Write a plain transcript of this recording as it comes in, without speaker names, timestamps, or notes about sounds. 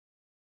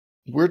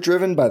We're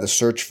driven by the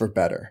search for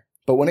better.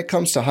 But when it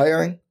comes to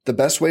hiring, the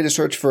best way to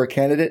search for a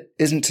candidate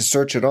isn't to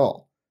search at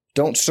all.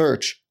 Don't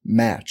search,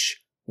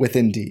 match with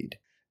Indeed.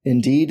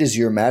 Indeed is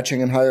your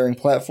matching and hiring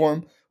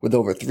platform with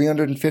over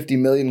 350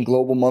 million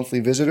global monthly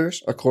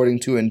visitors,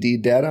 according to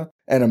Indeed data,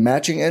 and a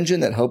matching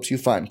engine that helps you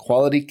find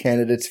quality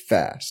candidates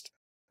fast.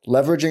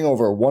 Leveraging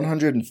over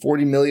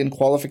 140 million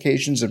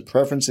qualifications and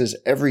preferences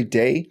every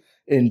day,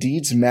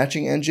 Indeed's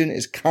matching engine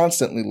is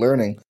constantly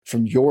learning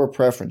from your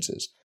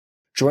preferences.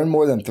 Join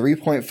more than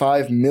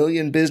 3.5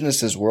 million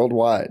businesses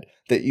worldwide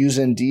that use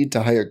Indeed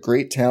to hire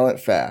great talent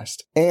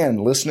fast.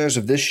 And listeners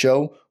of this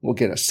show will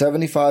get a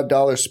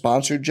 $75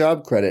 sponsored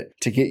job credit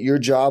to get your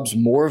jobs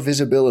more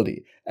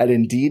visibility at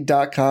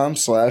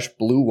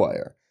Indeed.com/Blue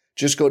Wire.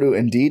 Just go to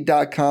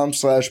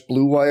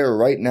Indeed.com/Blue Wire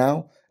right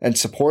now and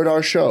support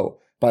our show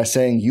by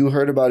saying you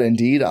heard about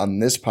Indeed on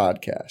this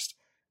podcast.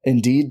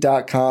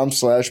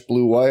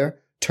 Indeed.com/Blue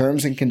Wire.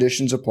 Terms and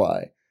conditions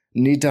apply.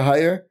 Need to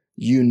hire?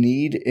 You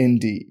need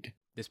Indeed.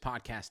 This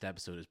podcast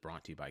episode is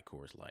brought to you by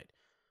Coors Light.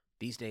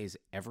 These days,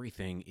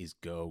 everything is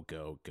go,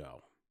 go,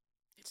 go.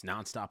 It's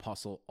nonstop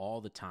hustle all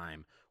the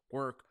time.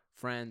 Work,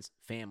 friends,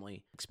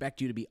 family,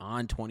 expect you to be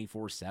on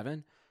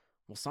 24/7.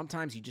 Well,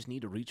 sometimes you just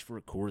need to reach for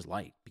a Coors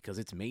Light because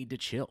it's made to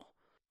chill.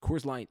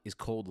 Coors Light is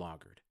cold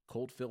lagered,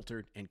 cold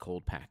filtered, and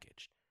cold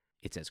packaged.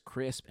 It's as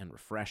crisp and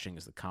refreshing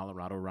as the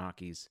Colorado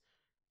Rockies.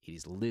 It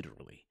is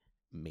literally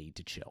made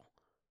to chill.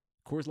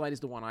 Coors Light is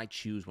the one I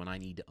choose when I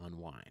need to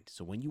unwind.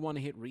 So when you want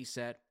to hit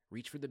reset,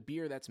 reach for the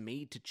beer that's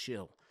made to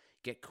chill.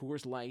 Get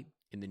Coors Light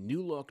in the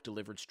new look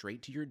delivered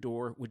straight to your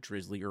door with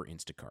Drizzly or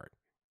Instacart.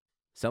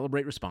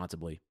 Celebrate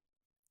responsibly.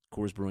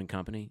 Coors Brewing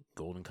Company,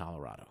 Golden,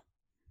 Colorado.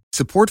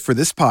 Support for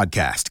this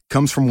podcast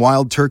comes from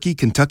Wild Turkey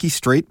Kentucky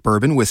Straight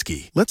Bourbon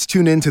Whiskey. Let's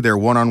tune in to their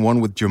one-on-one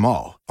with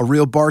Jamal, a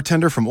real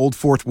bartender from Old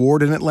Fourth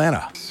Ward in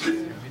Atlanta.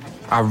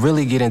 I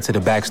really get into the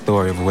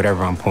backstory of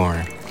whatever I'm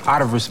pouring,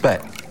 out of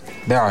respect.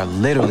 There are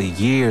literally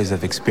years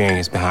of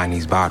experience behind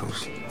these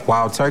bottles.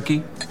 Wild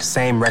Turkey,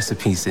 same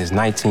recipe since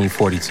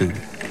 1942.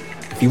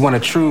 If you want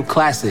a true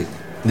classic,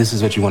 this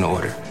is what you want to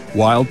order.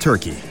 Wild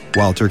Turkey.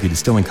 Wild Turkey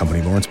Distilling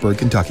Company, Lawrenceburg,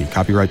 Kentucky.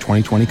 Copyright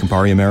 2020,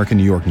 Campari American,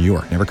 New York, New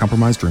York. Never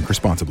compromise, drink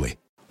responsibly.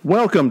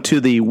 Welcome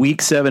to the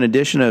Week 7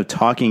 edition of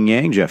Talking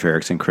Yang. Jeff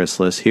Erickson, Chris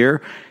Liss here.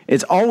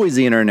 It's always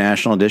the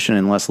international edition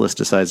unless Liss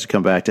decides to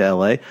come back to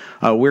L.A.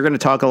 We're going to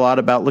talk a lot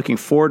about looking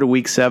forward to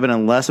Week 7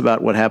 and less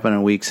about what happened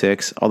in Week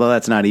 6, although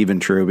that's not even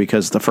true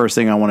because the first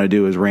thing I want to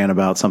do is rant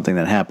about something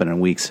that happened in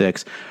Week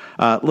 6.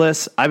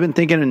 Liss, I've been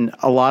thinking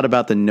a lot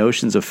about the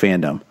notions of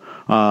fandom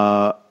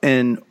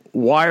and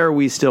why are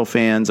we still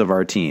fans of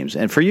our teams?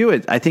 And for you,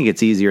 I think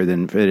it's easier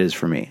than it is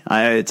for me.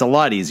 It's a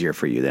lot easier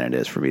for you than it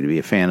is for me to be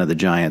a fan of the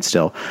Giants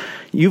still.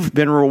 You've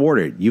been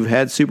rewarded. You've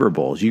had Super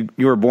Bowls. You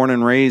were born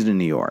and raised in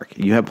New York.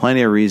 You have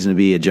plenty of reason to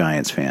be a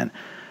Giants fan.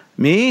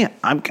 Me,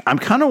 I'm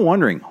kind of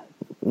wondering,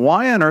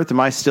 why on earth am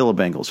I still a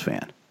Bengals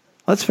fan?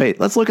 Let's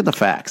look at the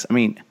facts. I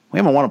mean, we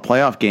haven't won a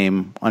playoff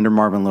game under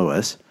Marvin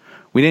Lewis.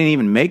 We didn't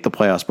even make the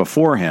playoffs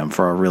before him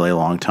for a really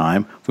long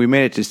time. We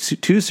made it to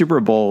 2 Super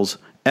Bowls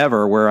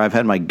ever where I've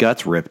had my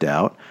guts ripped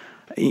out.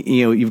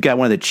 You know, you've got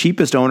one of the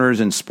cheapest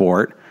owners in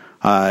sport,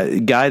 a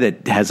guy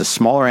that has a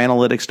smaller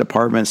analytics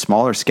department,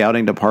 smaller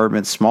scouting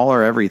department,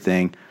 smaller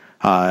everything,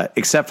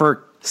 except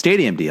for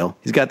stadium deal.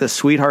 He's got this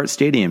sweetheart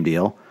stadium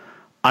deal.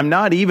 I'm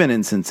not even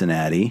in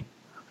Cincinnati.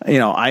 You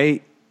know,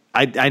 I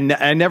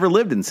never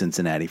lived in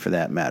Cincinnati for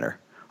that matter.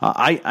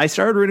 I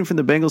started rooting for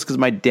the Bengals because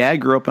my dad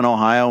grew up in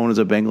Ohio and was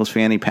a Bengals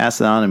fan. He passed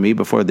it on to me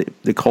before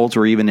the Colts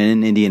were even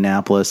in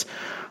Indianapolis.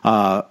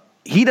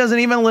 He doesn't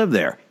even live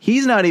there.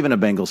 He's not even a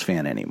Bengals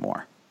fan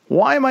anymore.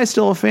 Why am I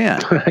still a fan?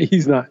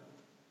 He's not.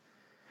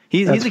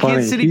 He's a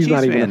Kansas City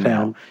Chiefs fan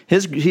now.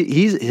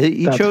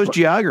 He chose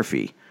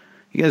geography,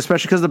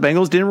 especially because the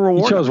Bengals didn't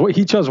reward him.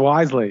 He chose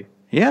wisely.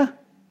 Yeah.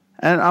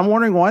 And I'm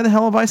wondering, why the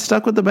hell have I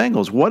stuck with the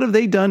Bengals? What have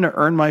they done to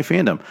earn my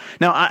fandom?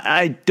 Now,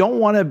 I don't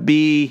want to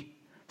be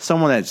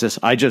someone that's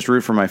I just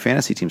root for my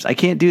fantasy teams. I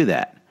can't do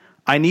that.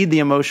 I need the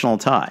emotional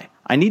tie.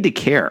 I need to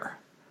care.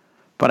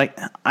 But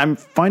I'm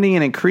finding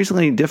it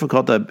increasingly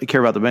difficult to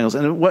care about the Bengals.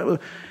 And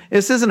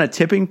this isn't a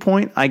tipping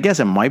point. I guess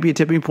it might be a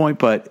tipping point,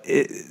 but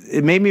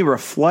it made me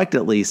reflect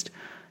at least.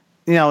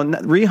 You know,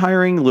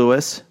 rehiring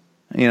Lewis,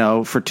 you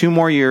know, for 2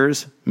 more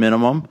years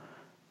minimum.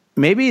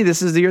 Maybe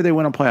this is the year they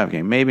win a playoff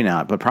game. Maybe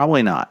not, but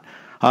probably not.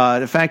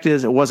 The fact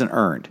is, it wasn't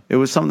earned. It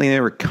was something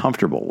they were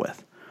comfortable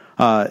with.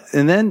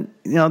 And then,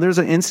 you know, there's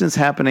an instance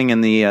happening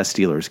in the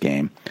Steelers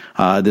game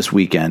this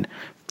weekend.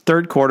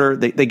 Third quarter,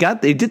 they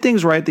did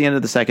things right at the end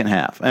of the second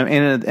half, and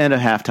at the end of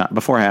halftime,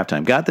 before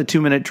halftime. Got the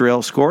 2-minute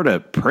drill, scored a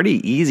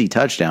pretty easy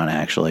touchdown,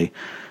 actually.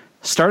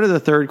 Started the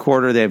third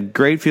quarter, they have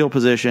great field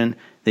position.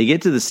 They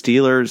get to the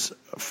Steelers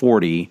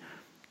 40,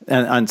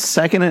 and on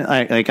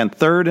on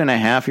third and a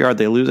half yard,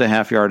 they lose a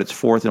half yard. It's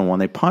 4th and 1.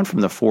 They punt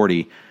from the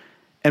 40,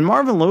 and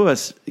Marvin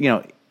Lewis, you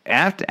know,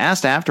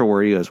 asked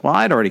afterward, he goes, "Well,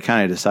 I'd already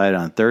kind of decided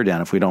on third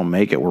down. If we don't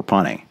make it, we're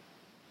punting."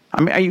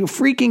 I mean, are you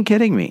freaking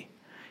kidding me?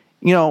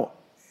 You know,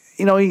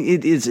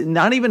 it's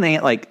not even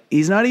like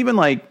he's not even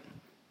like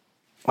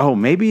oh,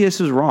 maybe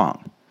this is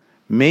wrong.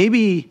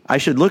 Maybe I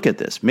should look at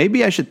this.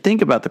 Maybe I should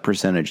think about the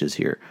percentages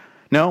here.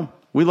 No,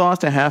 we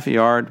lost a half a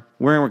yard.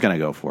 We weren't going to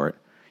go for it.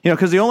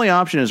 Because the only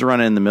option is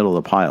running in the middle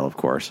of the pile, of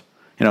course.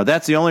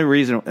 That's the only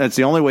reason. That's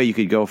the only way you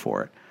could go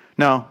for it.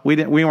 No, we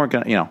didn't. We weren't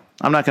going to,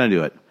 I'm not going to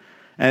do it.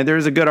 And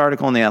there's a good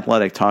article in The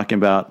Athletic talking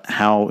about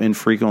how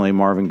infrequently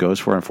Marvin goes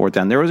for it on fourth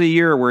down. There was a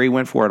year where he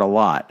went for it a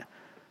lot.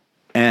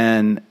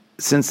 And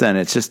since then,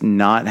 it's just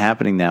not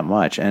happening that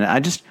much. And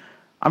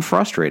I'm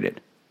frustrated.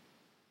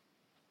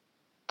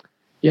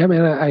 Yeah,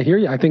 man, I hear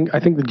you. I think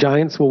the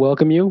Giants will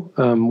welcome you.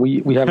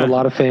 We have a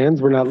lot of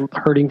fans. We're not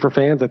hurting for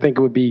fans. I think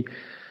it would be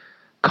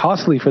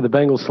costly for the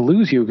Bengals to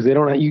lose you because they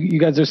don't. You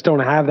guys just don't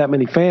have that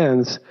many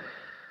fans.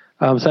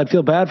 So I'd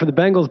feel bad for the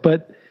Bengals,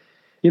 but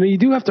you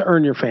do have to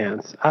earn your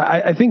fans.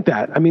 I think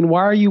that. I mean,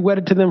 why are you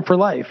wedded to them for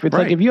life? It's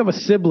right. like if you have a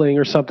sibling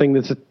or something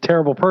that's a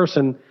terrible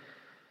person,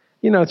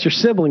 it's your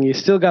sibling. You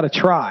still got to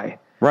try,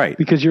 right?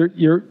 Because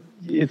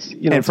it's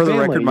and for the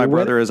record, my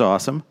brother is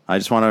awesome. I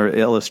just want to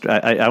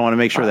illustrate. I want to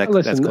make sure that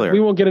listen, that's clear. We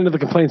won't get into the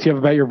complaints you have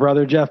about your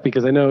brother, Jeff,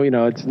 because I know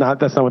it's not.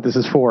 That's not what this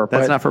is for.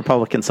 That's not for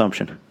public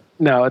consumption.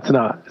 No, it's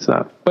not. It's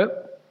not.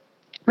 But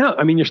no,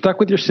 I mean, you're stuck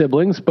with your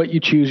siblings, but you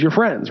choose your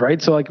friends, right?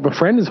 So, like, if a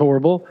friend is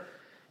horrible,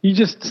 you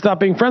just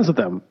stop being friends with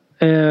them.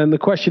 And the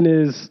question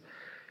is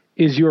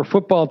your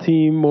football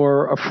team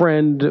more a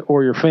friend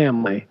or your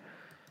family?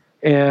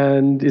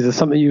 And is it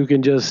something you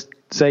can just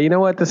say, you know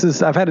what,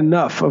 I've had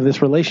enough of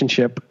this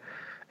relationship,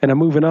 and I'm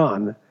moving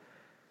on.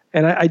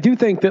 And I do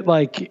think that,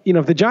 like,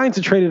 if the Giants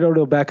had traded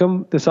Odell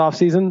Beckham this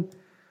offseason,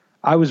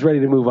 I was ready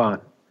to move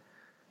on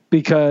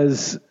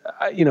because,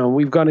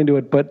 we've gone into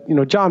it. But,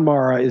 John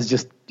Mara he's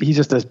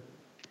just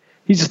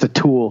a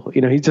tool.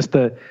 He's just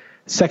the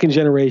second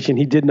generation.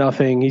 He did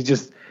nothing. He's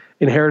just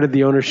inherited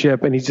the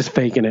ownership, and he's just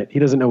faking it. He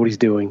doesn't know what he's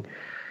doing.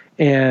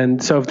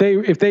 And so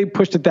if they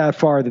pushed it that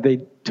far that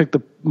they took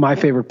my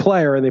favorite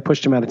player and they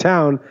pushed him out of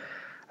town,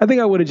 I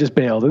think I would have just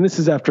bailed. And this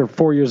is after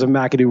 4 years of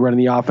McAdoo running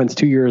the offense,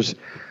 2 years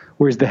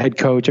where he's the head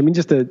coach. I mean,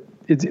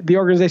 the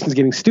organization's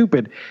getting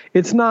stupid.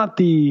 It's not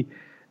the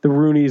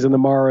Rooneys and the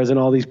Maras and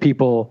all these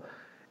people.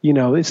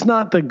 It's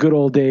not the good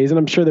old days. And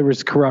I'm sure there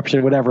was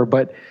corruption, whatever.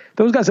 But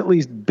those guys at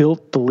least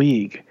built the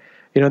league.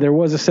 There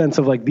was a sense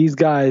of like these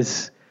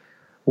guys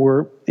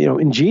were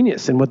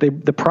ingenious in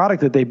the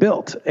product that they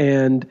built.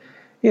 And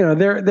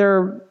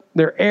their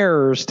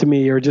errors to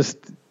me are just,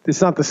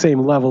 it's not the same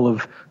level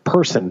of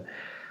person.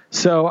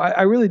 So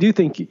I really do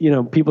think,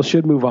 people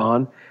should move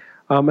on.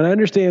 And I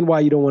understand why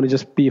you don't want to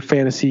just be a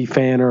fantasy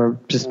fan or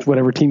just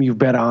whatever team you've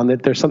bet on,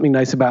 that there's something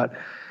nice about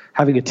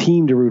having a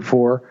team to root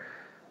for.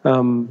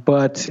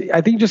 But I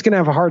think you're just going to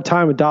have a hard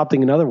time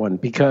adopting another one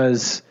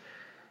because,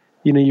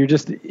 you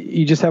just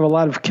have a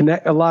lot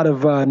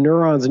of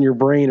neurons in your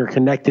brain are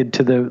connected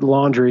to the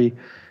laundry,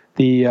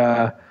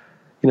 the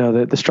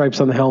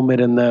stripes on the helmet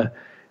and the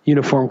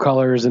uniform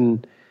colors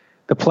and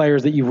the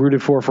players that you've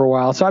rooted for a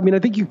while. So, I mean, I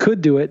think you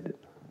could do it.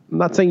 I'm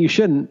not saying you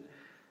shouldn't,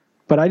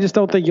 but I just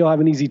don't think you'll have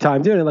an easy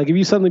time doing it. Like if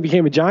you suddenly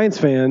became a Giants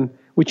fan,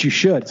 which you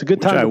should, it's a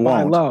good time to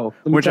buy low.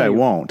 Which I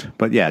won't,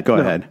 but yeah, go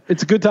ahead.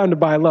 It's a good time to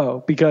buy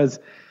low because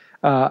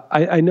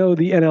I know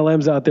the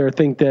NLMs out there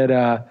think that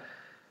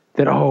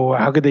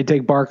how could they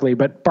take Barkley?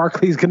 But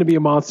Barkley's going to be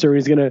a monster.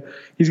 He's going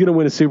to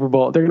win a Super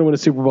Bowl. They're going to win a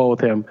Super Bowl with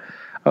him.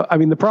 I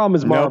mean, the problem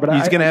is Mar, but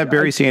he's going to have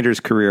Barry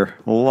Sanders' career.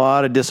 A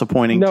lot of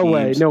disappointing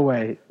teams. No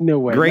way.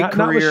 Great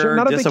career,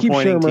 not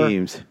disappointing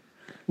teams.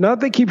 Not if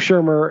they keep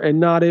Shermer, and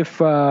not if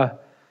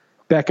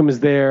Beckham is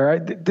there.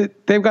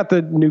 They've got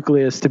the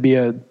nucleus to be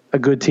a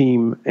good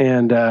team,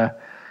 and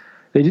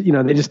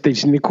they just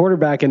need a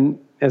quarterback. And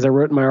as I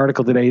wrote in my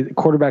article today,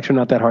 quarterbacks are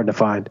not that hard to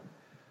find.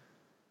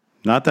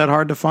 Not that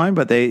hard to find,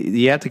 but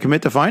you have to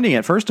commit to finding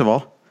it. First of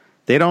all,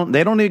 they don't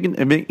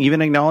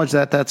even acknowledge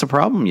that that's a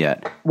problem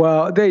yet.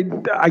 Well,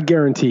 I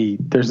guarantee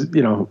there's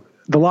the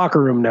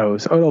locker room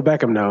knows. Odell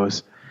Beckham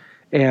knows,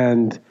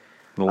 and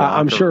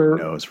I'm sure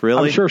knows.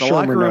 Really, I'm sure the Shermer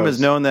locker room knows.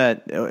 has known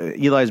that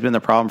Eli's been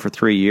the problem for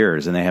 3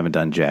 years, and they haven't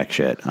done jack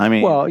shit. I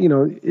mean, well,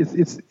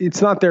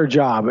 it's not their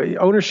job.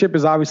 Ownership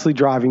is obviously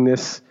driving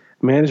this.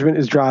 Management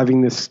is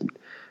driving this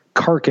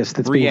carcass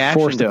that's being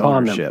forced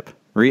upon them.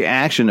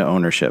 Reaction to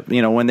ownership.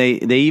 When they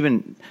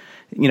even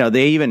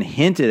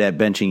hinted at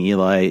benching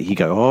Eli, he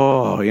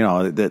go,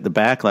 the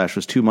backlash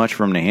was too much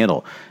for him to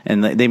handle.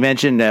 And they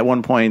mentioned at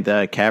one point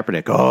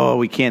Kaepernick.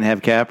 We can't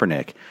have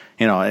Kaepernick.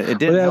 It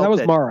didn't. That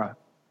was Mara.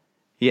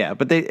 Yeah,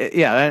 but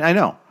I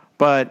know.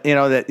 But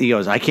that he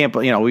goes, I can't.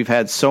 We've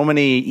had so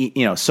many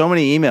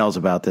emails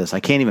about this.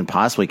 I can't even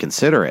possibly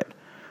consider it.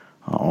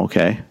 Oh,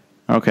 okay,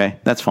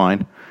 that's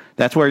fine.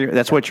 That's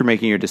what you're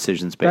making your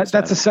decisions based on.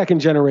 That's a second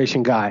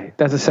generation guy.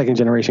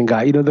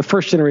 The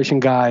first generation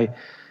guy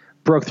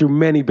broke through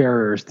many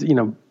barriers,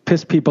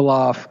 pissed people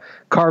off,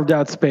 carved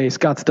out space,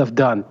 got stuff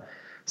done.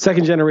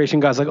 Second generation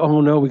guys like,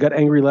 oh no, we got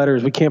angry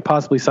letters. We can't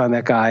possibly sign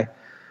that guy.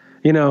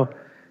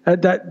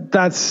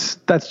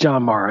 That's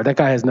John Mara. That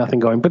guy has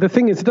nothing going. But the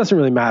thing is, it doesn't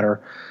really matter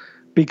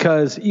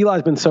because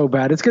Eli's been so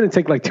bad. It's going to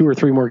take like 2 or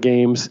 3 more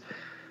games.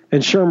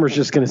 And Shermer's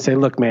just going to say,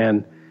 look,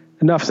 man,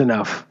 enough's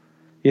enough.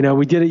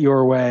 We did it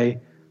your way.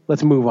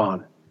 Let's move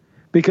on.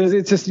 Because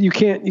it's just, you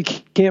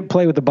can't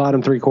play with the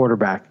bottom three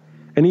quarterback.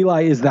 And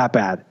Eli is that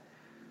bad.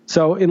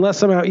 So unless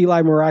somehow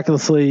Eli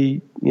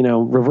miraculously,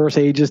 reverse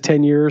ages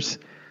 10 years,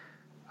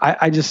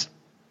 I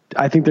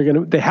think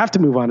they have to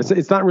move on.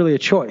 It's not really a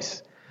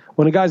choice.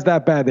 When a guy's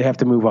that bad, they have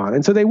to move on.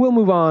 And so they will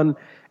move on.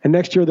 And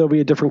next year there'll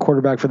be a different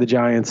quarterback for the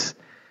Giants.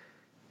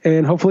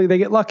 And hopefully they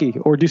get lucky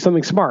or do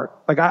something smart.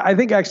 Like I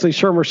think actually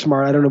Shermer's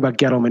smart. I don't know about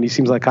Gettleman. He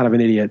seems like kind of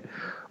an idiot,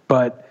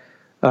 but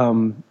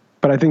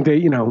I think they,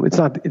 it's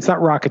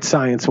not rocket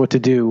science what to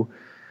do.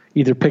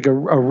 Either pick a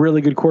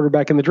really good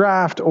quarterback in the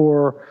draft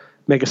or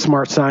make a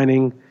smart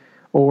signing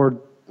or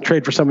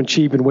trade for someone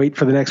cheap and wait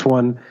for the next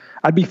one.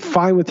 I'd be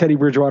fine with Teddy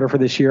Bridgewater for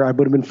this year. I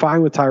would have been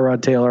fine with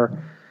Tyrod Taylor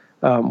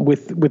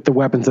with the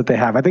weapons that they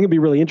have. I think it'd be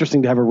really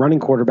interesting to have a running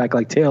quarterback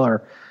like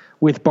Taylor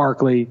with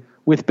Barkley,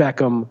 with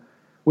Beckham,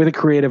 with a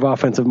creative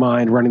offensive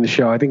mind running the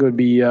show. I think it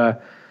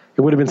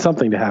would have been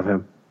something to have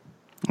him.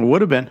 It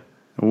would have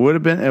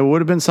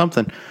been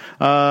something.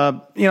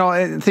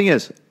 The thing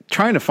is,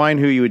 trying to find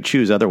who you would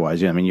choose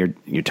otherwise. I mean,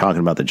 you're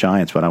talking about the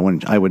Giants, but I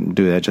wouldn't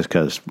do that just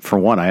because, for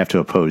one, I have to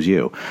oppose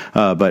you.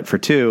 But for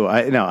two,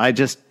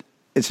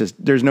 it's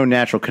just there's no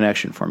natural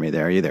connection for me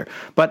there either.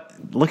 But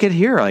look at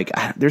here, like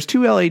there's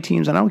two LA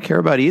teams, and I don't care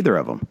about either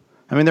of them.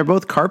 I mean, they're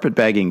both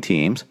carpetbagging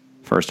teams.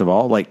 First of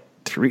all, like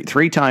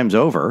three times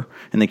over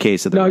in the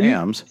case of the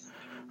Rams,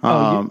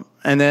 and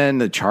then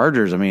the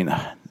Chargers. I mean,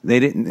 they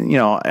didn't.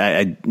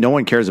 No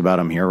one cares about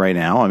them here right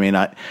now. I mean,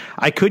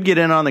 I could get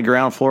in on the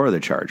ground floor of the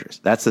Chargers.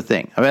 That's the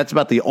thing. I mean, that's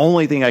about the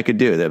only thing I could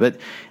do there. But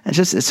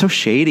it's so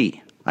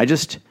shady.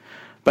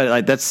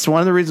 But that's one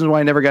of the reasons why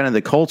I never got into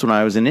the Colts when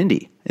I was in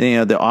Indy.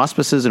 And, the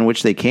auspices in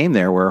which they came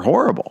there were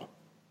horrible.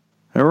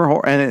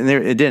 And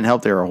it didn't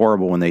help they were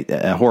horrible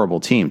a horrible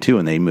team too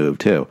when they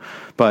moved too.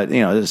 But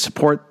to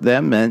support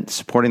them meant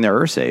supporting their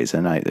Ursays,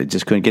 and I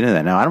just couldn't get into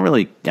that. Now I don't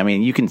really. I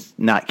mean, you can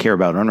not care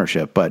about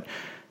ownership, but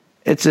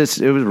it was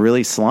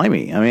really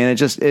slimy. I mean,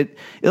 it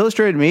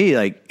illustrated to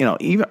me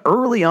even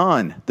early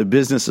on the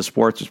business of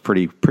sports was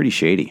pretty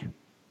shady.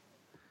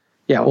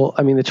 Yeah, well,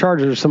 I mean, the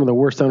Chargers are some of the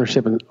worst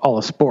ownership in all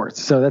of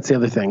sports. So that's the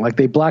other thing. Like,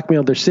 they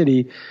blackmailed their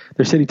city.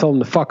 Their city told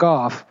them to fuck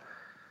off.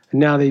 And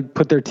now they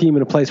put their team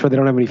in a place where they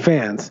don't have any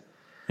fans.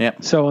 Yeah.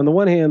 So on the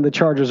one hand, the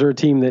Chargers are a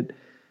team that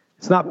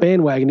it's not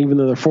bandwagon, even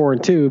though they're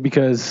 4-2,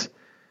 because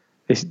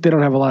they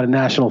don't have a lot of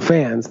national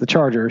fans, the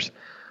Chargers.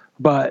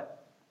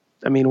 But,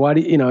 I mean, why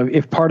do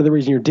if part of the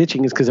reason you're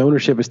ditching is because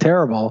ownership is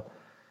terrible,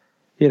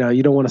 you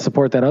don't want to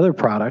support that other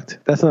product.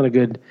 That's not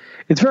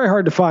it's very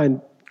hard to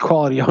find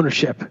quality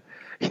ownership.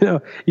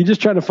 You're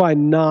just trying to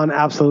find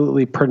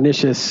non-absolutely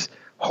pernicious,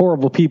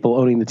 horrible people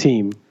owning the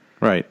team.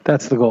 Right.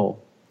 That's the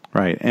goal.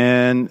 Right.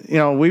 And,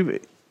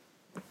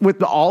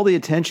 with all the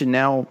attention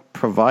now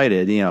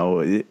provided,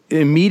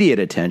 immediate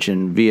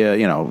attention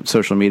via,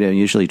 social media and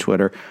usually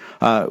Twitter,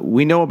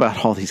 we know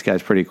about all these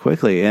guys pretty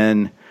quickly.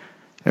 And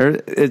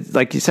it's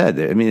like you said,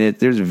 I mean,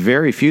 there's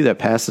very few that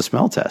pass the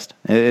smell test.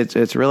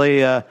 It's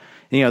really,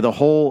 the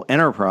whole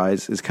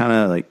enterprise is kind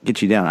of like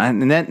get you down.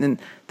 And then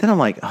I'm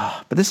like,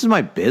 but this is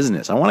my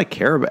business. I want to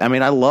care about. I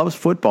mean, I love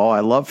football. I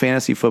love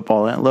fantasy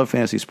football. I love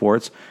fantasy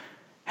sports.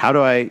 How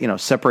do I,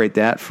 separate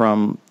that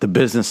from the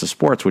business of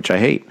sports, which I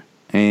hate?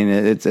 I mean,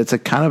 it's a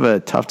kind of a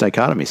tough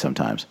dichotomy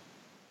sometimes.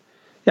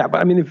 Yeah,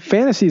 but I mean,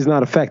 fantasy is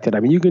not affected. I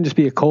mean, you can just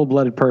be a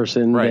cold-blooded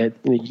person that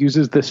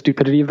uses the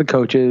stupidity of the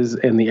coaches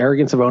and the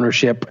arrogance of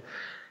ownership,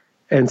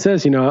 and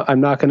says,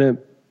 I'm not going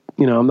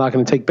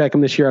to take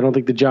Beckham this year. I don't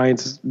think the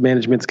Giants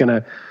management's going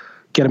to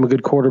get him a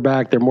good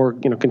quarterback. They're more,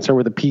 concerned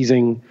with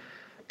appeasing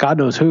God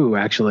knows who,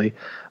 actually.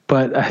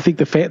 But I think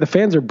the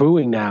fans are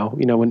booing now.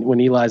 When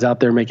Eli's out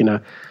there making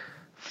a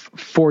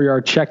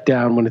 4-yard check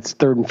down when it's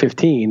 3rd and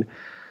 15.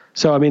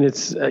 So I mean,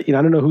 it's I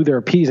don't know who they're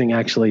appeasing,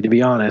 actually, to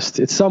be honest.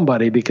 It's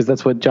somebody, because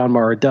that's what John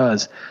Mara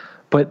does.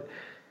 But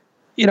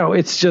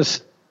it's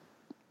just,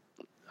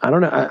 I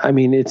don't know. I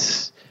mean,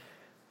 it's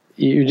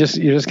you're just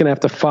going to have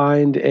to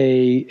find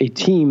a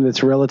team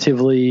that's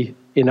relatively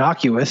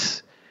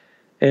innocuous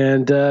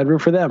and root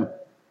for them.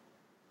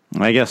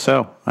 I guess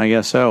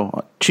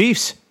so.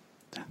 Chiefs.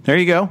 There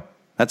you go.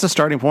 That's a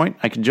starting point.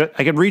 I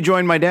could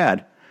rejoin my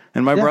dad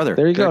and my brother.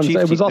 There you go.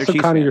 It was also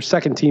kind of your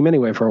second team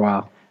anyway for a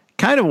while.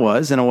 Kind of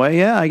was in a way.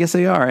 Yeah, I guess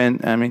they are.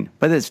 And I mean,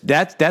 but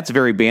that's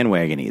very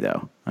bandwagon-y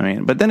though. I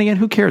mean, but then again,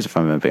 who cares if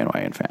I'm a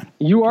bandwagon fan?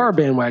 You are a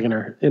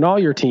bandwagoner in all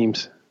your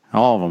teams.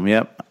 All of them,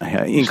 yep.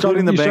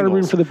 Including the Bengals. You started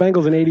rooting for the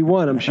Bengals in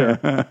 81, I'm sure.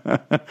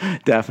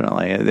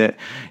 Definitely.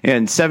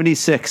 In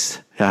 76,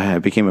 I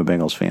became a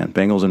Bengals fan.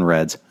 Bengals and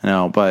Reds.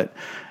 But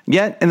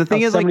yet, and the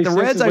thing is, like the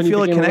Reds, I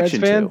feel a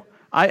connection to.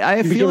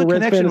 I feel a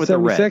connection with the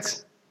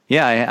Reds.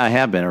 Yeah, I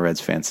have been a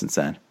Reds fan since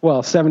then.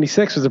 Well,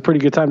 76 was a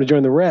pretty good time to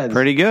join the Reds.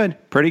 Pretty good.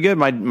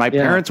 My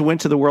parents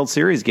went to the World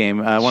Series game,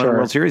 one of the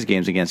World Series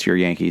games against your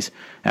Yankees.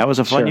 That was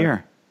a fun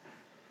year.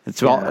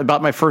 It's all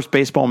about my first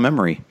baseball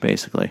memory,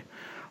 basically.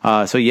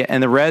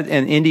 And the Red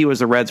and Indy was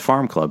the Reds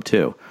farm club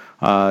too.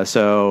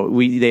 So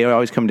they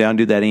always come down,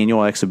 do that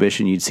annual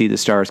exhibition. You'd see the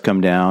stars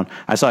come down.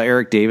 I saw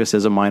Eric Davis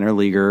as a minor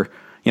leaguer,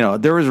 You know,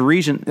 there was a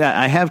reason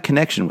I have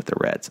connection with the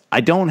Reds.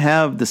 I don't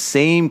have the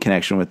same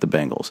connection with the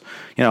Bengals.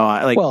 You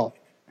know,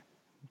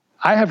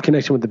 I have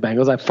connection with the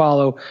Bengals. I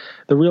follow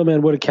the Real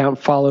Man Wood account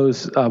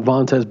follows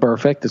Vontaze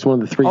Burfict. It's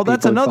one of the three. Oh,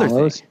 that's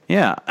another thing.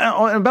 Yeah,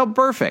 about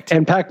Burfict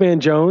and Pac-Man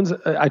Jones.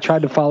 I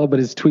tried to follow, but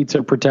his tweets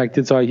are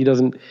protected, so he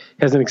hasn't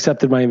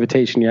accepted my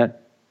invitation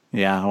yet.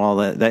 Yeah,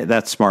 well,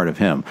 that's smart of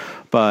him.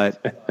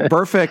 But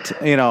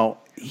Burfict, you know,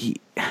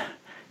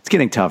 it's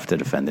getting tough to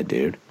defend the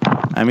dude.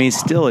 I mean, he's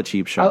still a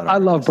cheap shot. I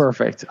love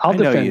Burfict. I'll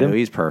defend him.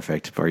 He's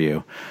perfect for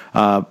you.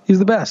 He's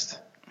the best.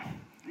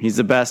 He's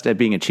the best at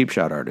being a cheap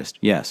shot artist.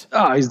 Yes.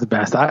 Oh, he's the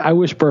best. I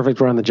wish Burfict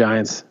were on the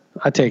Giants.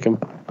 I'd take him.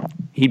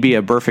 He'd be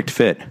a perfect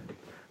fit.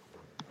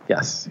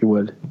 Yes, he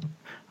would.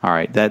 All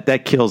right,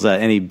 that kills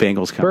any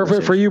Bengals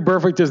conversation. For you,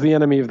 Burfict is the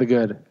enemy of the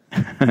good.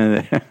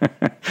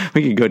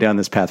 We could go down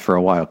this path for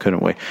a while,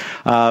 couldn't we?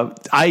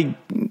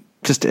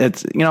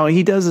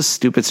 He does this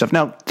stupid stuff.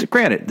 Now,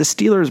 granted, the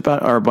Steelers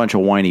are a bunch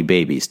of whiny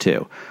babies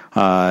too.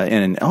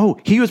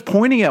 He was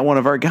pointing at one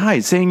of our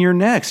guys, saying, "You're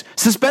next.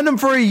 Suspend him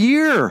for a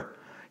year."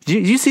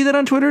 Did you see that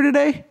on Twitter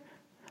today?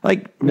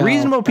 Like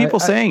reasonable people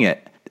saying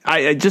it.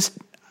 I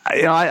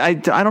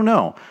don't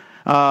know.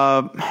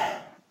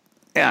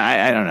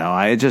 I don't know.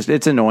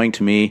 It's annoying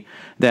to me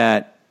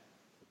that,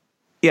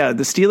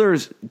 the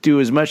Steelers do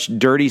as much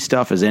dirty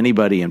stuff as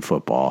anybody in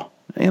football.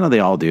 You know, they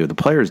all do. The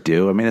players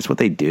do. I mean, that's what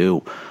they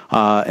do.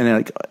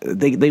 And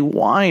they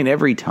whine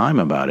every time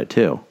about it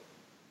too.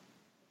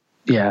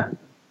 Yeah,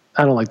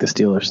 I don't like the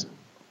Steelers.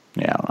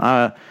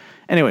 Yeah.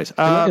 Anyways,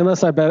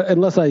 unless I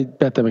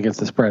bet them against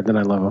the spread, then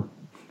I love them.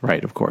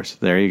 Right, of course.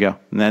 There you go.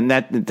 And then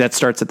that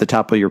starts at the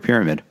top of your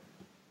pyramid.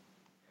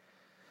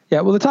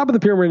 Yeah, well, the top of the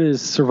pyramid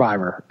is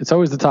Survivor. It's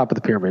always the top of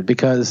the pyramid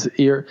because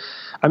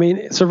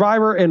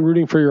Survivor and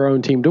rooting for your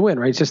own team to win,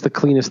 right? It's just the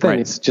cleanest thing. Right.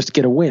 It's just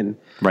get a win.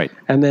 Right.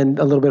 And then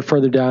a little bit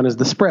further down is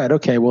the spread.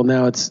 Okay, well,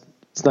 now it's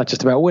not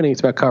just about winning,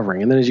 it's about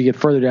covering. And then as you get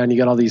further down, you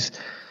got all these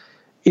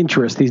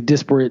interests, these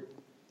disparate,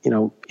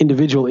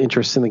 individual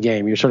interests in the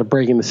game. You're sort of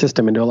breaking the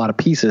system into a lot of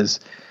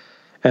pieces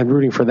and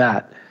rooting for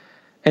that.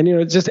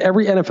 And, just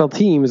every NFL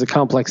team is a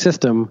complex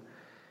system.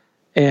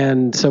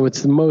 And so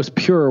it's the most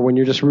pure when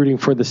you're just rooting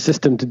for the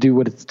system to do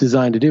what it's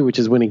designed to do, which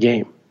is win a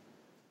game.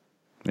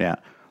 Yeah.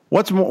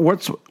 What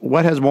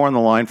has more on the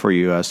line for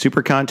you,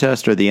 Super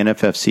Contest or the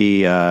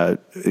NFFC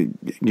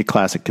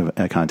Classic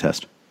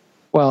contest?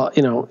 Well,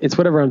 it's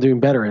whatever I'm doing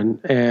better in,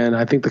 and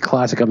I think the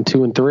Classic I'm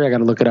 2-3. I got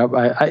to look it up.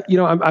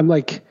 I'm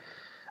like,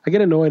 I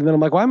get annoyed, and then I'm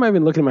like, why am I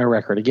even looking at my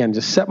record again?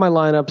 Just set my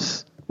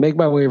lineups, make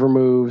my waiver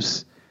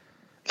moves.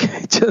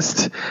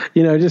 What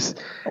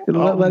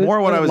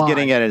I was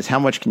getting at is how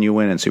much can you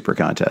win in Super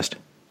Contest?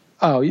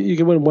 Oh, you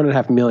can win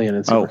 $1.5 million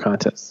in Super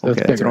Contest.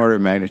 That's an order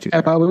of magnitude. We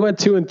went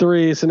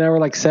 2-3, so now we're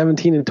like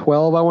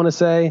 17-12, I want to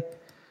say,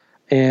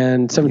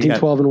 and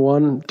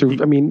 17-12-1. Through,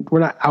 I mean, we're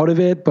not out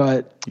of it,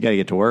 but you got to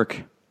get to work.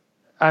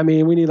 I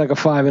mean, we need like a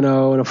 5-0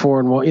 and a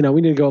 4-1.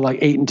 We need to go like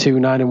 8-2,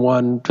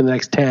 9-1 for the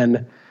next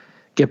 10.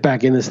 Get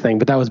back in this thing,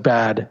 but that was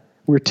bad.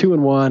 We were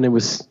 2-1.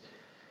 It's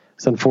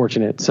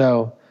unfortunate.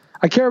 So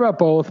I care about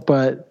both,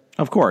 but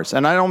of course,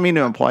 and I don't mean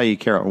to imply you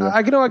care.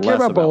 I care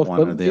about both,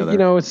 but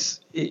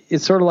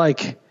it's sort of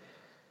like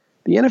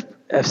the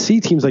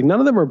NFC teams. Like none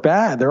of them are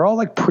bad. They're all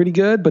like pretty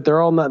good, but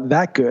they're all not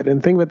that good. And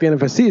the thing about the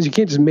NFC is you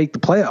can't just make the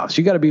playoffs.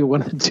 You got to be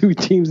one of the two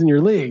teams in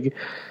your league.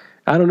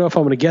 I don't know if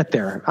I'm going to get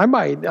there. I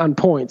might on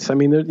points. I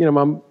mean,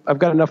 I've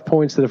got enough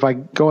points that if I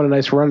go on a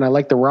nice run and I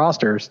like the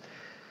rosters,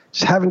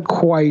 just haven't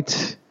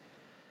quite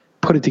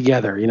put it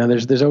together.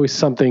 There's always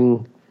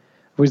something.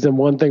 I've always done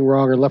one thing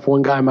wrong or left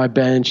one guy on my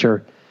bench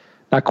or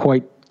not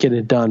quite getting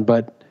it done.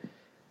 But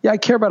yeah, I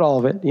care about all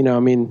of it.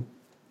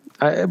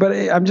 But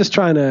I'm just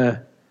trying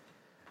to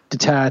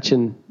detach,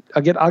 and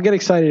I'll get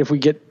excited if we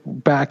get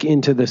back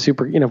into the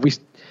super. If we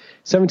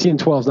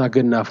 17-12 is not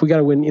good enough. We got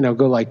to win.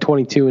 Go like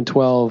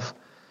 22-12,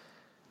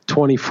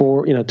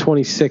 24.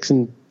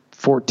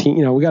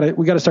 26-14.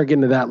 We got to start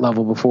getting to that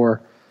level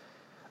before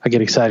I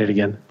get excited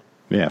again.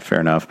 Yeah,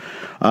 fair enough.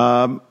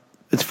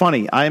 It's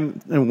funny. I'm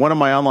in one of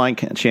my online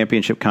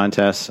championship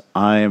contests.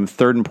 I am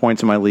third in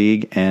points in my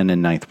league and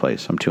in ninth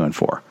place. I'm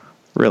 2-4.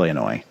 Really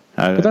annoying.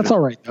 But that's all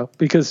right though,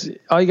 because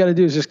all you got to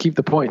do is just keep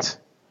the points.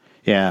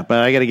 Yeah, but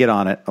I got to get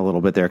on it a little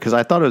bit there because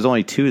I thought it was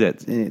only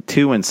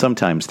two and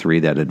sometimes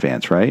three that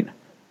advance, right?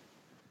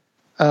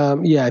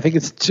 Yeah, I think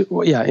it's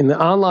two. Yeah, in the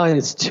online,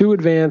 it's 2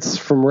 advance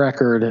from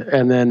record,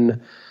 one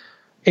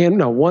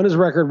is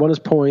record, one is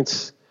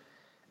points.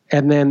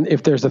 And then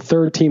if there's a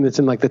third team that's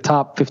in like the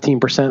top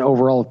 15%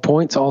 overall of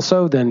points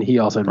also, then he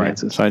also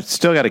advances. Right. So I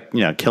still got to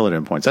kill it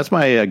in points. That's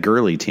my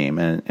Gurley team,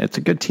 and it's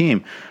a good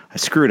team. I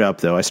screwed up,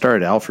 though. I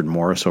started Alfred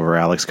Morris over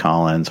Alex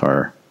Collins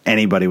or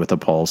anybody with a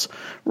pulse.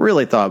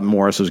 Really thought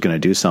Morris was going to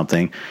do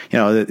something.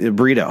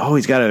 Burrito,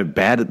 he's got a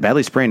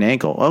badly sprained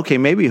ankle. Okay,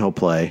 maybe he'll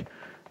play.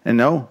 And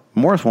no,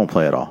 Morris won't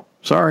play at all.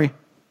 Sorry.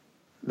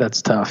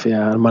 That's tough,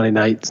 yeah. On Monday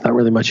night, it's not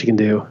really much you can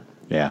do.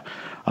 Yeah.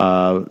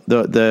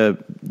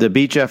 The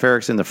beat Jeff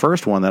Erickson, the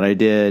first one that I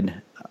did,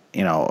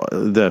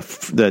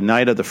 the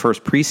night of the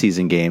first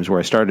preseason games where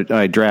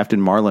I drafted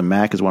Marlon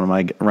Mack as one of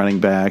my running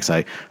backs.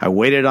 I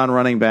waited on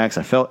running backs.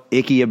 I felt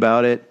icky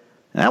about it.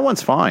 And that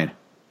one's fine.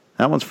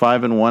 That one's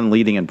 5-1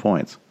 leading in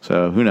points.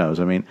 So who knows?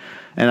 I mean,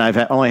 and I've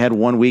only had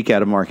 1 week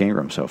out of Mark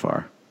Ingram so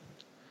far.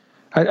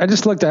 I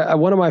just looked at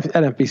one of my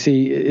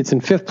NFBC. It's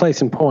in 5th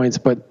place in points,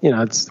 but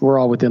we're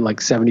all within like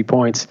 70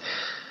 points,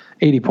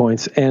 80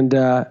 points, and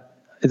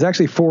it's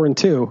actually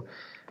 4-2,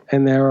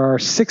 and there are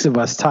 6 of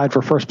us tied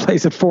for first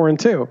place at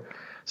 4-2.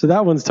 So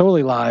that one's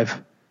totally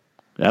live.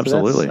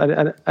 Absolutely.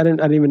 So I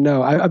didn't even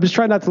know. I'm just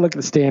trying not to look at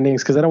the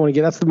standings because I don't want to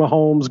get. That's the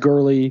Mahomes,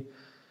 Gurley,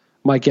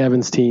 Mike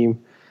Evans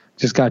team.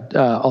 Just got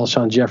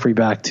Alshon Jeffrey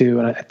back too,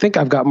 and I think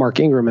I've got Mark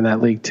Ingram in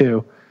that league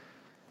too.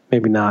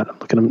 Maybe not. I'm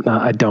looking. No,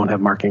 I don't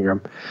have Mark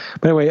Ingram.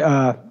 But anyway,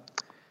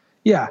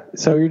 yeah.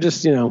 So you're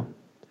just, I'm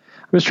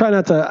just trying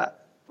not to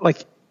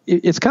like.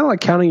 It's kind of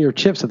like counting your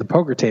chips at the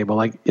poker table.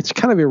 Like it's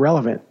kind of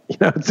irrelevant.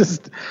 It's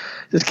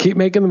just keep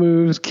making the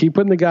moves, keep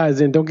putting the guys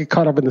in. Don't get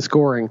caught up in the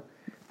scoring.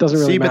 Doesn't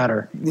really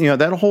matter. But,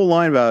 that whole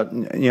line about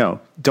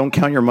don't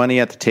count your money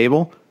at the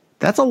table.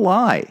 That's a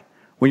lie.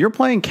 When you're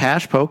playing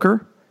cash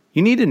poker,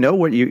 you need to know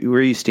where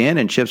you stand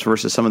in chips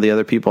versus some of the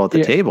other people at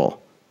the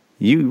table.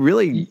 You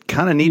really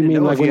kind of need to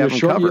know if you have them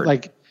covered.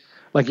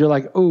 Like you're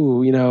like,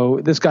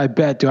 ooh, this guy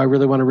bet. Do I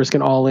really want to risk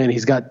an all in?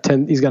 He's got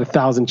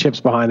 1,000 chips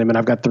behind him, and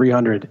I've got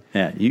 300.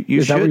 Yeah,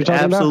 you should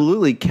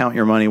absolutely count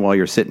your money while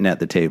you're sitting at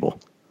the table.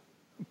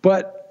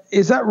 But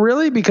is that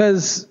really?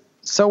 Because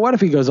so what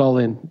if he goes all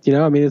in?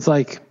 I mean, it's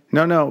like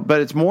no,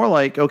 but it's more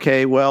like,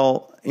 okay,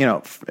 well,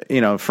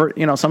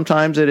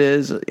 sometimes it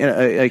is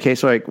a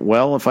case like,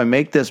 well, if I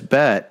make this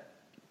bet,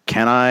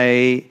 can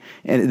I,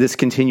 and this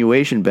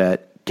continuation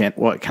bet, can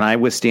I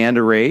withstand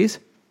a raise?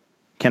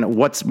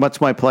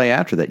 What's my play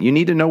after that? You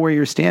need to know where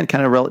you stand,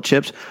 kind of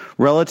chips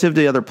relative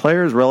to the other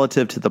players,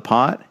 relative to the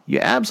pot. You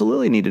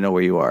absolutely need to know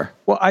where you are.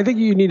 Well, I think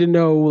you need to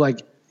know, you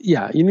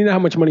need to know how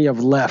much money you have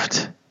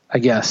left, I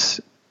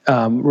guess,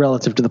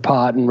 relative to the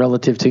pot and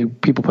relative to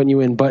people putting you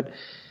in. But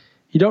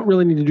you don't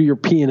really need to do your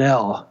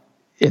P&L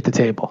at the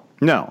table.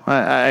 No,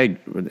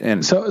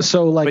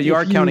 so like, but you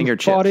are counting your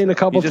chips. Fought in a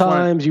couple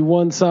times, you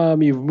won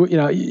some. You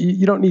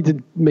don't need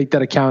to make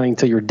that accounting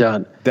until you're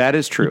done. That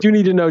is true. You do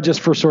need to know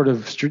just for sort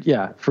of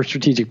for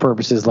strategic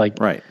purposes, like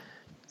right.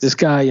 This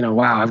guy,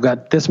 wow, I've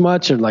got this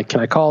much, or like,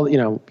 can I call?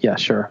 Yeah,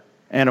 sure.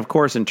 And of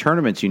course, in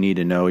tournaments, you need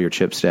to know your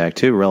chip stack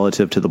too,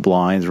 relative to the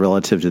blinds,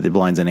 relative to the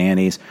blinds and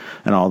antes,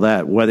 and all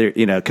that. Whether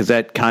because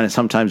that kind of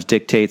sometimes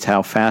dictates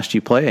how fast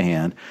you play a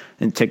hand,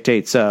 and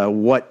dictates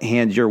what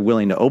hands you're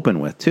willing to open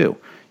with too.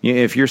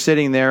 If you're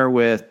sitting there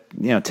with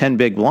 10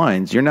 big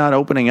blinds, you're not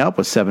opening up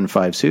with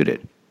 7-5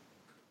 suited.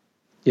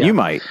 Yeah. You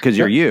might because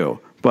you're you,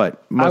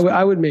 but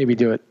I would maybe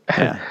do it.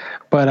 Yeah.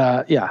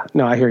 But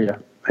no, I hear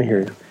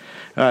you.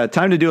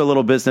 Time to do a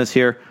little business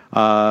here.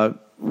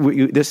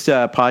 This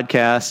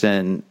podcast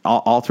and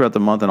all throughout the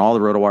month and all the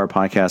RotoWire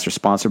podcasts are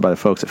sponsored by the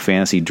folks at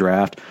Fantasy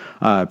Draft.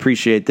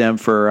 Appreciate them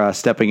for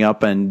stepping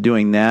up and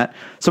doing that.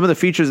 Some of the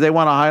features they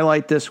want to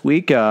highlight this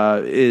week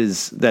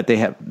is that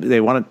they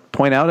want to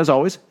point out, as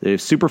always, they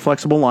have super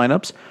flexible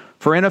lineups.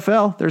 For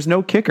NFL, there's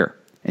no kicker,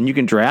 and you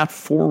can draft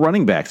 4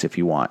 running backs if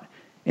you want.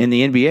 In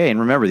the NBA, and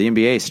remember, the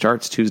NBA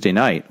starts Tuesday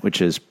night,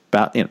 which is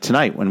about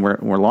tonight when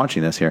we're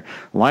launching this here.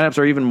 Lineups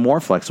are even more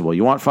flexible.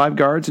 You want 5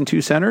 guards and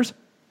 2 centers?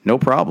 No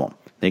problem.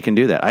 They can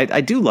do that.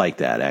 I do like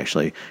that,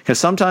 actually, because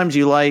sometimes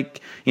you like,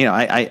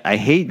 I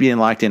hate being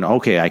locked in.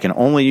 Okay, I can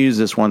only use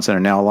this one center.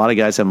 Now, a lot of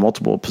guys have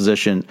multiple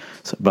positions,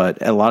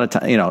 but a lot of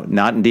time,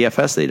 not in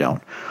DFS, they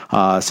don't.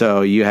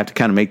 So you have to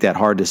kind of make that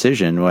hard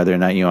decision whether or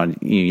not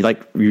you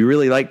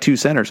really like 2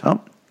 centers.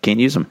 Oh, can't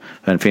use them.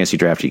 In Fantasy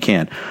Draft, you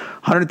can.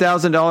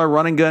 $100,000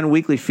 run and gun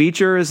weekly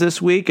feature is this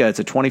week. It's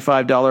a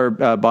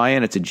 $25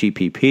 buy-in. It's a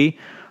GPP.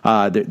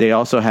 They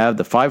also have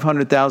the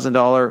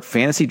 $500,000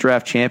 Fantasy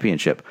Draft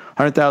Championship.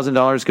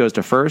 $100,000 goes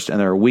to first, and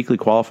there are weekly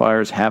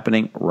qualifiers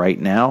happening right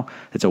now.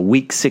 It's a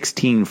Week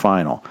 16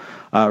 final.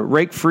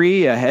 Rake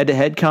free, a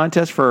head-to-head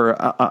contest for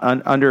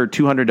under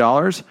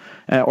 $200,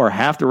 or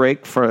half the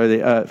rake for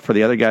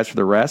the other guys for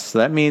the rest. So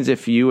that means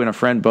if you and a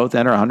friend both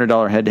enter a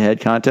 $100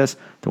 head-to-head contest,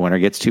 the winner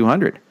gets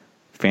 $200.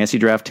 Fantasy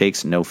Draft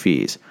takes no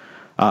fees.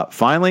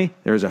 Finally,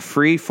 there's a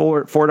free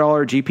 $4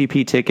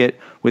 GPP ticket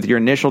with your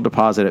initial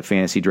deposit at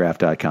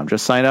fantasydraft.com.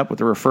 Just sign up with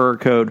the referrer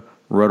code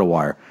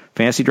RotoWire.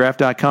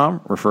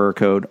 Fantasydraft.com, referrer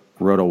code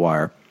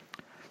RotoWire.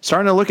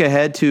 Starting to look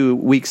ahead to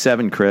Week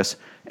 7, Chris,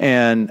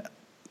 and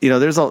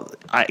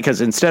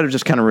because instead of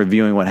just kind of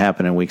reviewing what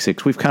happened in Week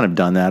 6, we've kind of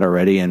done that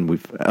already, and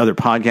other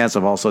podcasts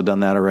have also done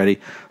that already.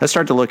 Let's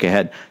start to look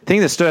ahead. The thing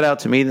that stood out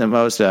to me the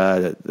most,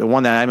 the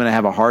one that I'm going to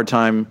have a hard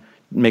time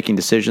making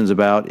decisions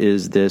about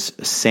is this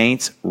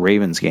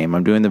Saints-Ravens game.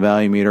 I'm doing the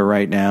value meter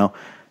right now.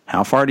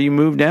 How far do you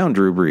move down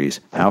Drew Brees?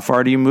 How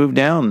far do you move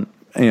down,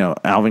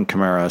 Alvin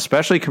Kamara,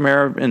 especially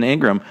Kamara and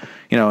Ingram,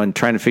 and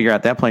trying to figure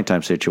out that playing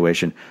time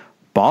situation.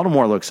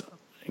 Baltimore looks,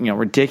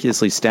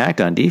 ridiculously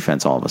stacked on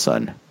defense all of a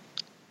sudden.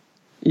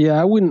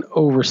 Yeah, I wouldn't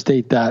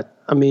overstate that.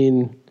 I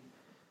mean,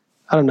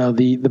 I don't know,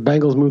 the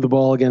Bengals move the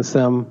ball against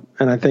them,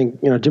 and I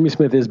think, Jimmy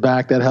Smith is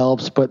back. That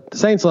helps, but the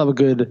Saints will have a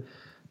good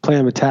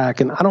plan of attack,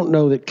 and I don't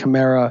know that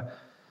Kamara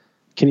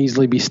can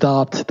easily be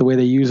stopped the way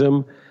they use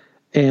him,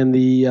 and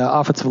the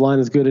offensive line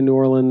is good in New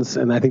Orleans,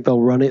 and I think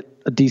they'll run it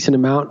a decent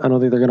amount. I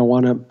don't think they're going to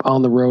want to,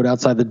 on the road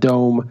outside the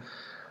dome,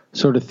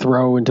 sort of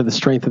throw into the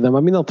strength of them. I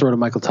mean, they'll throw to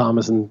Michael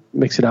Thomas and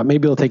mix it up.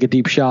 Maybe they'll take a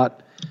deep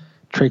shot,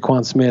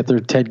 Traquan Smith or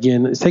Ted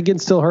Ginn. Is Ted Ginn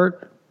still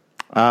hurt?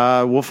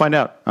 We'll find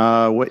out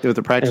with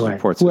the practice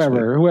reports.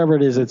 Whoever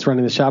it is that's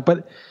running the shot,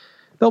 but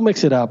they'll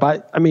mix it up.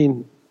 I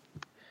mean,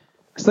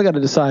 I still got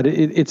to decide.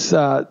 It's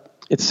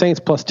Saints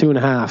plus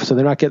 2.5, so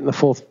they're not getting the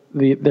full.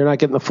 They're not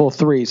getting the full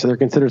 3, so they're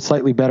considered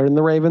slightly better than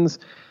the Ravens.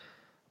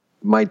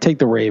 Might take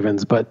the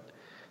Ravens, but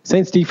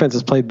Saints defense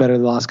has played better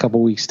the last couple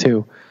of weeks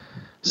too.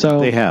 So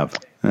they have.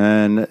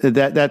 And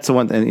that's the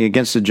one thing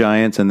against the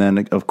Giants, and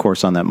then of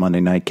course on that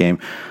Monday night game,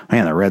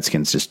 man, the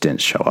Redskins just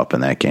didn't show up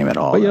in that game at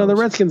all. But the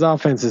Redskins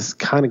offense is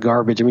kind of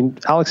garbage. I mean,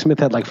 Alex Smith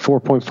had like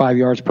 4.5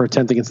 yards per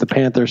attempt against the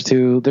Panthers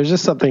too. There's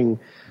just something.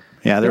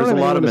 Yeah, there was a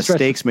lot of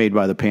mistakes made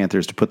by the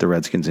Panthers to put the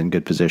Redskins in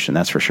good position.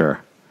 That's for sure.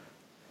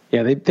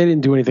 Yeah, they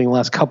didn't do anything the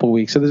last couple of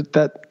weeks. So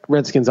that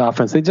Redskins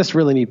offense, they just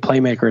really need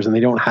playmakers, and they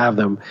don't have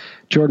them.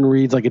 Jordan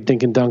Reed's like a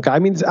dink and dunk. I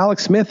mean,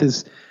 Alex Smith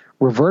is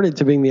reverted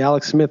to being the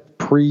Alex Smith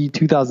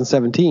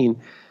pre-2017.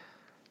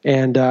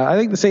 And I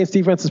think the Saints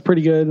defense is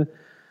pretty good.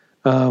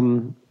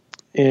 And,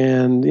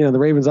 the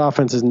Ravens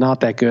offense is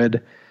not that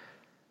good.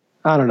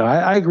 I don't know.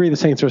 I agree the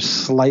Saints are a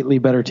slightly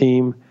better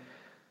team.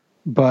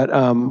 But,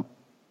 I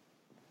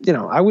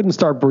wouldn't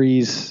start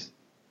Breeze.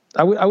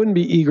 I wouldn't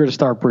be eager to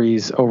start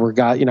Breeze over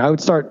guy. I would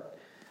start,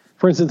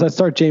 for instance, I'd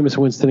start Jameis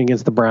Winston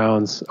against the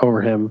Browns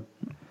over him.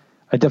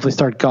 I'd definitely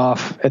start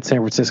Goff at San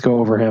Francisco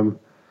over him.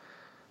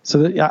 So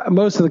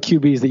most of the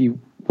QBs that you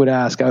would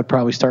ask, I would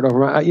probably start over.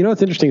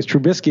 What's interesting is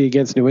Trubisky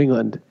against New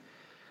England.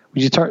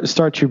 Would you start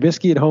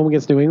Trubisky at home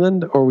against New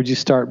England, or would you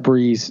start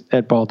Breeze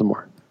at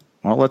Baltimore?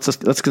 Well,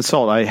 let's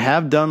consult. I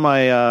have done my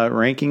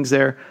rankings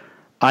there.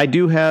 I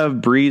do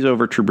have Breeze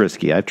over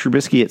Trubisky. I have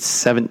Trubisky at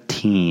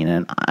 17,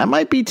 and I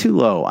might be too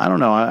low. I don't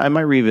know. I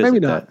might revisit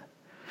Maybe not. that.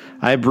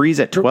 I have Breeze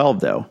at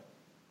 12, though,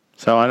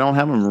 so I don't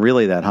have him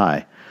really that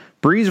high.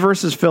 Breeze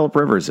versus Phillip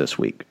Rivers this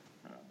week.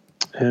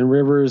 And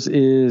Rivers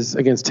is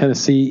against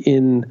Tennessee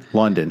in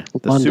London.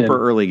 Super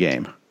early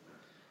game.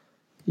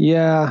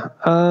 Yeah.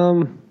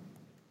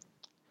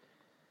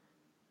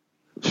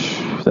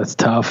 That's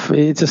tough.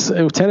 It's just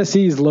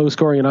Tennessee is low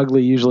scoring and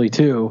ugly usually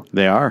too.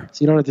 They are.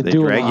 So you don't have to do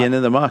a lot. They drag you into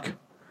the muck.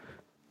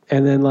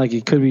 And then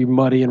it could be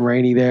muddy and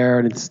rainy there,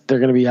 and they're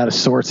going to be out of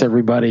sorts,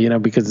 everybody,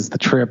 because it's the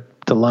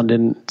trip to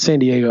London.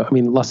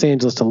 Los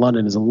Angeles to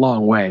London is a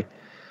long way.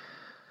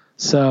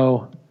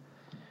 So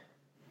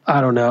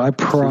I don't know. I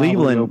probably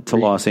Cleveland to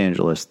Los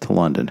Angeles to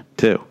London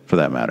too, for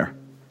that matter.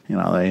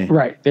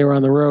 Right. They were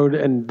on the road,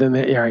 and then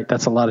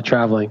that's a lot of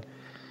traveling.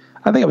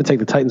 I think I would take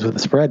the Titans with the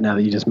spread now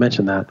that you just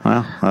mentioned that.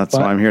 Well, that's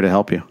why I'm here to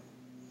help you.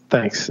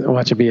 Thanks. I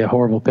watch it be a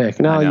horrible pick.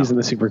 No, I'll use it in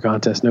the super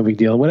contest. No big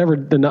deal. Whatever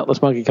the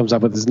nutless monkey comes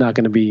up with is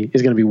going to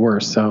be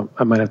worse. So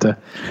I might have to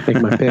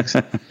make my picks.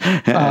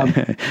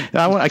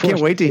 I can't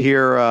wait to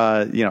hear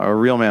a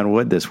real man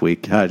Wood this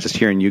week. Just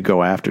hearing you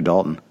go after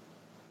Dalton.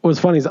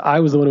 What's funny is I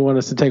was the one who wanted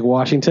us to take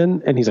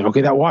Washington, and he's like,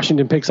 "Okay, that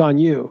Washington pick's on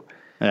you."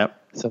 Yep.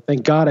 So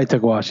thank God I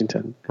took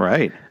Washington.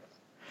 Right.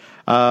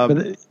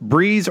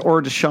 Breeze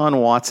or Deshaun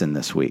Watson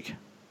this week?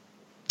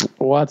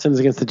 Watson's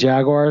against the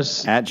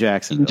Jaguars at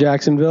Jacksonville. In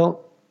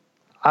Jacksonville.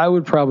 I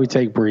would probably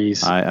take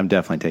Breeze. I'm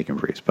definitely taking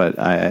Breeze, but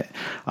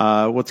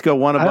let's go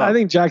one above. I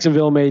think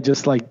Jacksonville may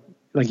just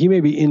he may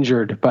be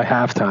injured by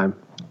halftime.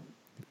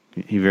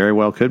 He very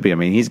well could be. I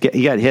mean, he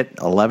got hit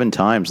 11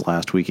 times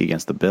last week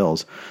against the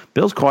Bills.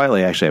 Bills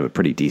quietly actually have a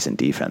pretty decent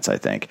defense, I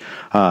think.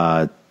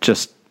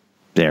 Just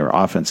their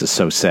offense is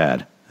so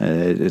sad.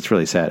 It's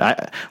really sad.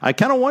 I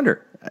kind of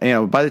wonder,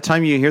 by the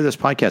time you hear this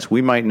podcast,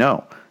 we might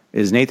know,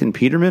 is Nathan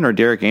Peterman or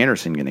Derek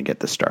Anderson going to get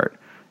the start?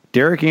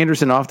 Derek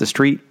Anderson off the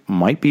street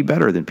might be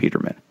better than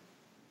Peterman.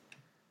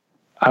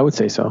 I would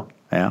say so.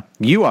 Yeah.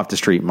 You off the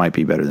street might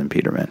be better than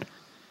Peterman.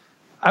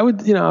 I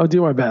would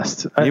do my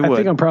best. I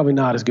think I'm probably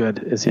not as good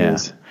as he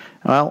is.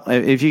 Well,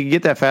 if you could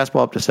get that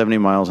fastball up to 70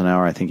 miles an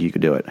hour, I think you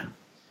could do it.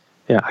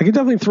 Yeah, I could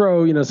definitely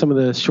throw, some of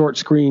the short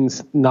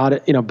screens not,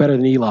 better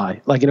than Eli.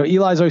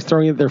 Eli's always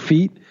throwing at their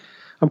feet.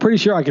 I'm pretty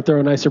sure I could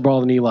throw a nicer ball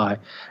than Eli.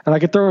 And I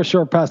could throw a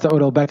short pass to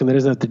Odell Beckham that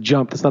doesn't have to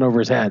jump, that's not over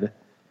his head.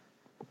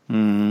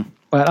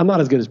 But I'm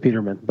not as good as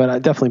Peterman,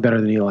 but definitely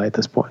better than Eli at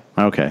this point.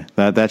 Okay,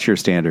 that's your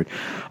standard.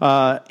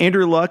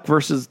 Andrew Luck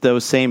versus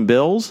those same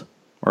Bills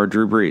or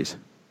Drew Brees?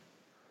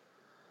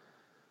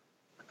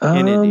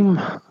 In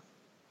Indy.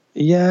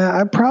 Yeah,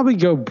 I'd probably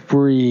go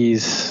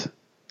Brees.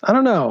 I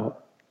don't know.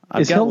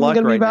 Is Hilton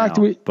going to be back?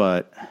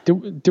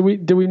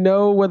 Do we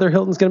know whether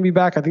Hilton's going to be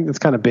back? I think that's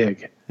kind of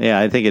big. Yeah,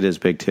 I think it is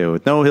big too.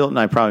 With no Hilton,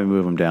 I'd probably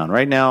move him down.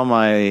 Right now,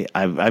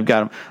 I've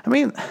got him. I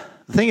mean,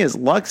 the thing is,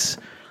 Luck's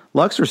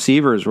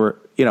receivers were,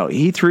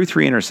 he threw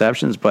 3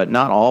 interceptions, but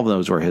not all of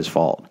those were his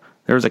fault.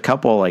 There was a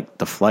couple like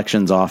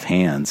deflections off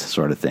hands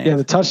sort of thing. Yeah,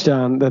 the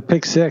touchdown, the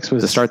pick six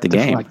was to start the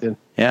deflected. game.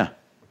 Yeah,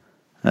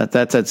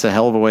 that's a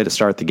hell of a way to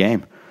start the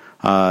game.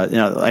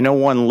 I know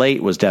one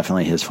late was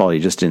definitely his fault. He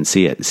just didn't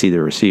see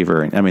the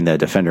receiver. The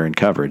defender in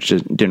coverage,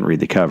 just didn't read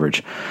the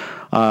coverage.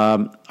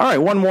 All right,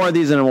 one more of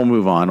these and then we'll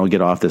move on. We'll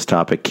get off this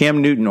topic.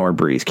 Cam Newton or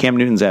Breeze? Cam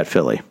Newton's at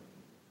Philly.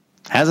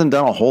 Hasn't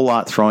done a whole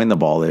lot throwing the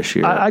ball this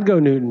year. I'd go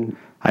Newton.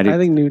 I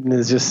think Newton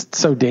is just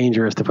so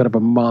dangerous to put up a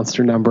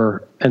monster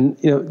number. And,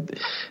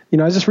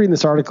 I was just reading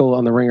this article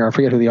on The Ringer. I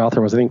forget who the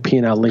author was. I think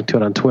P&L linked to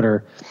it on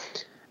Twitter.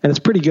 And it's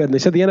pretty good. And they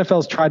said the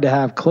NFL's tried to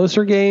have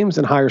closer games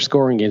and higher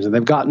scoring games. And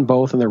they've gotten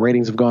both, and their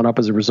ratings have gone up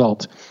as a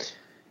result.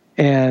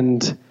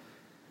 And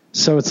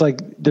so it's like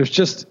it's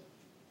just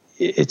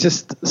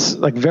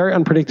like very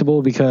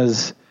unpredictable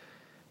because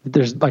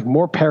there's like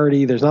more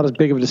parity. There's not as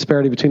big of a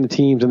disparity between the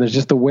teams. And there's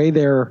just the way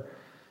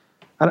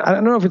I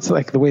don't know if it's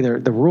like the way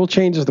the rule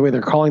changes, the way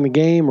they're calling the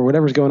game or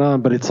whatever's going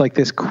on, but it's like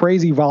this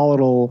crazy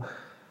volatile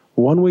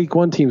 1 week,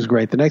 one team's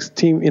great. The next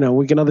team,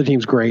 week another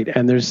team's great.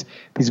 And there's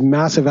these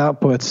massive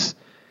outputs,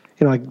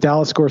 like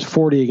Dallas scores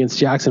 40 against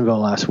Jacksonville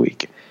last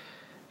week.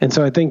 And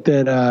so I think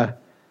that,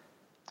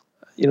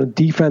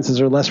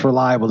 defenses are less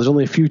reliable. There's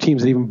only a few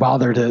teams that even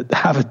bother to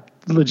have a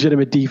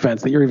legitimate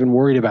defense that you're even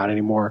worried about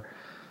anymore.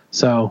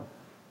 So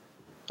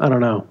I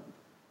don't know.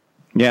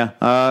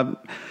 Yeah.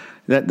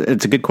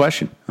 It's a good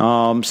question.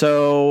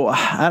 So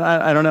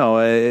I don't know.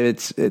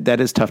 That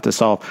is tough to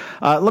solve.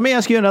 Let me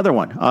ask you another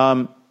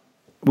one.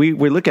 We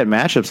look at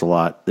matchups a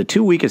lot. The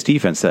two weakest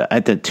defense,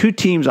 at the two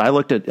teams I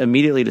looked at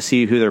immediately to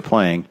see who they're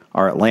playing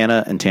are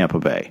Atlanta and Tampa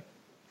Bay.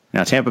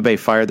 Now, Tampa Bay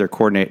fired their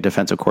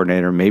defensive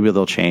coordinator. Maybe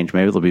they'll change.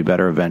 Maybe they'll be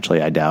better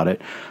eventually. I doubt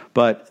it.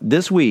 But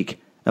this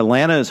week,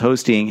 Atlanta is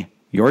hosting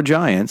your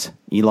Giants,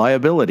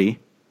 Eliability,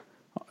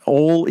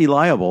 Ole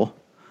Eliable.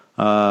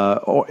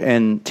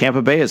 And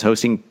Tampa Bay is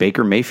hosting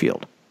Baker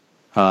Mayfield,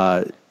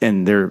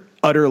 and their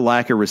utter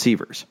lack of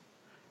receivers.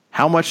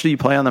 How much do you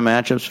play on the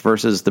matchups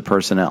versus the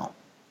personnel?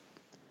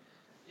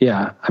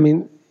 Yeah,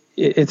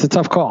 it's a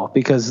tough call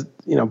because,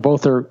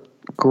 both are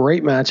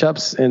great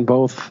matchups and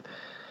both.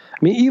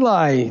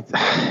 Eli,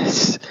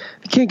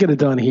 he can't get it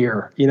done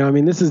here.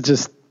 This is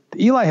just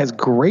Eli has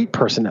great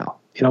personnel.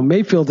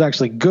 Mayfield's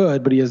actually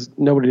good, but he has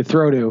nobody to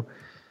throw to.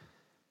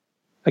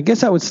 I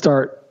guess I would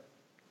start.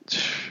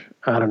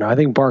 I don't know. I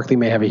think Barkley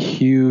may have a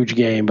huge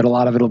game, but a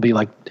lot of it will be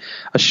like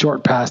a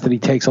short pass that he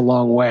takes a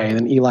long way, and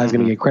then Eli's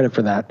going to get credit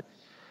for that.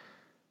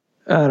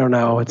 I don't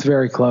know. It's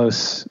very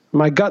close.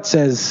 My gut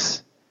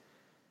says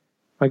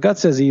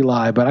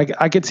Eli, but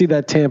I could see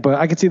that Tampa.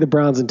 I could see the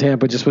Browns in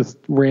Tampa just with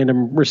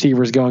random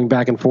receivers going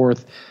back and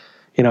forth,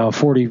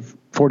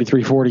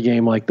 43-40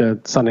 game like the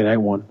Sunday night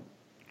one.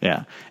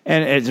 Yeah,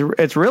 and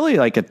it's really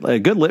like a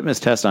good litmus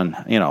test on,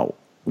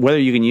 whether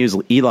you can use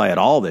Eli at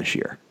all this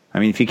year.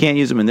 If you can't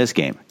use him in this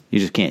game, you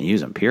just can't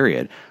use him,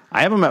 period.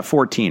 I have him at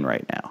 14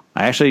 right now.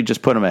 I actually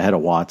just put him ahead of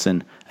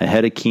Watson,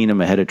 ahead of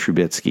Keenum, ahead of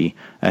Trubisky,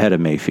 ahead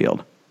of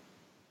Mayfield.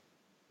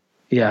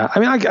 Yeah,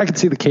 I could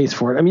see the case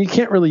for it. You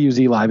can't really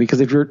use Eli because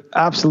if your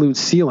absolute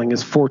ceiling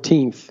is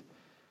 14th,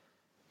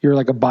 you're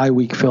like a bye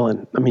week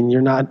fill-in.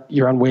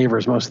 You're on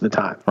waivers most of the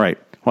time. Right.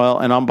 Well,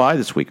 and on bye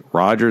this week,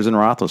 Rodgers and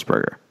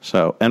Roethlisberger.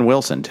 And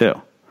Wilson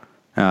too.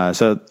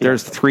 So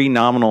there's three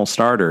nominal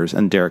starters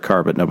and Derek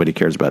Carr, but nobody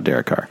cares about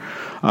Derek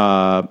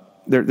Carr.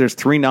 There's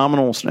three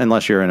nominal,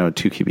 unless you're in a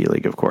 2 QB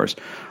league, of course,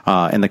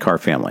 in the Carr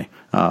family.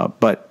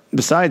 But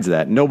besides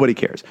that, nobody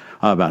cares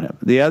about him.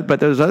 But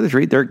those other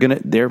three,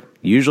 they're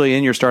usually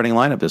in your starting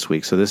lineup this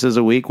week. So this is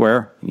a week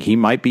where he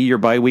might be your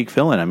bye week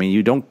fill-in.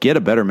 You don't get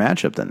a better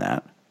matchup than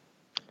that.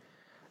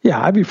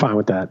 Yeah, I'd be fine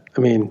with that.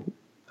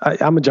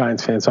 I'm a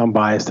Giants fan, so I'm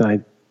biased,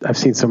 and I've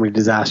seen so many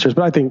disasters.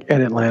 But I think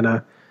in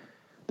Atlanta,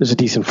 there's a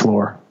decent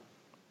floor.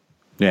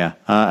 Yeah.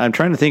 I'm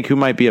trying to think who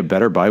might be a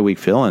better bye week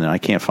fill-in, and I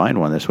can't find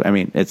one this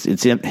way.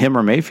 It's him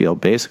or Mayfield,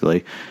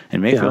 basically.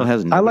 And Mayfield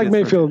has no. I like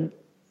Mayfield.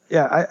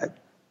 Yeah.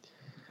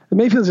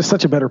 Mayfield's just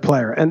such a better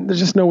player, and there's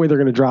just no way they're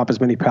going to drop as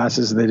many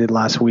passes as they did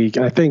last week.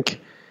 And I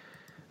think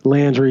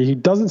Landry, he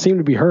doesn't seem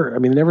to be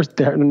hurt.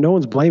 No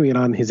one's blaming it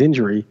on his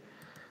injury.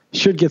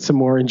 Should get some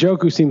more.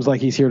 Njoku seems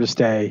like he's here to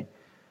stay.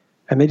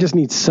 And they just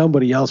need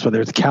somebody else, whether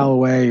it's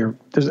Callaway or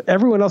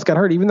everyone else got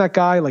hurt. Even that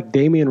guy like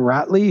Damian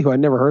Ratley, who I'd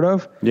never heard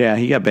of. Yeah,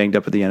 he got banged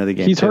up at the end of the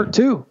game. He's hurt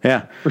too.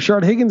 Yeah.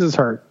 Rashard Higgins is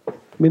hurt.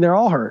 They're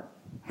all hurt.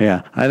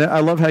 Yeah.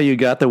 I love how you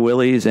got the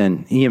Willies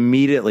and he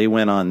immediately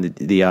went on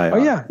the IR.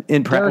 Oh, yeah.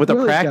 With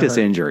a practice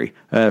injury,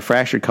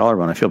 fractured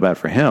collarbone. I feel bad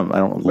for him. I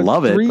don't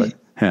love it, but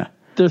yeah.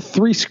 Their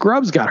three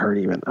scrubs got hurt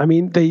even.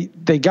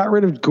 They got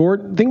rid of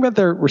Gordon. Think about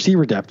their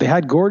receiver depth. They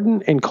had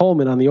Gordon and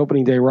Coleman on the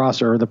opening day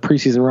roster or the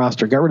preseason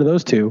roster. Got rid of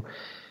those two.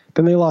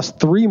 Then they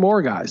lost three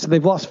more guys. So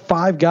they've lost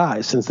 5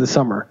 guys since the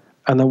summer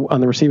on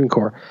the receiving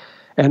core.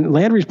 And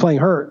Landry's playing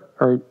hurt.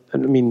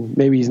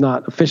 Maybe he's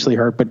not officially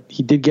hurt, but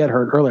he did get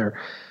hurt earlier.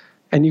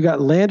 And you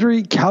got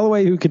Landry,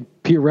 Callaway, who could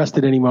be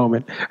arrested any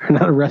moment. Or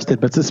not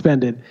arrested, but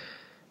suspended.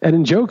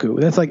 And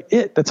Njoku. That's like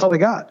it. That's all they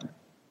got.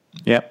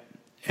 Yep.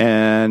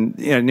 And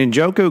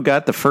Njoku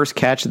got the first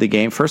catch of the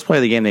game, first play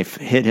of the game. They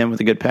hit him with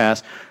a good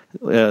pass.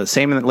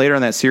 Same later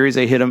in that series,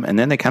 they hit him, and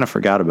then they kind of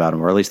forgot about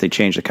him, or at least they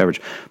changed the coverage.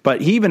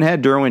 But he even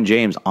had Derwin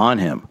James on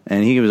him,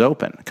 and he was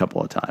open a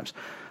couple of times.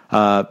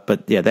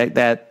 But yeah,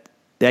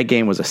 that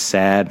game was a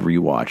sad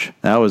rewatch.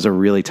 That was a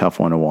really tough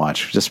one to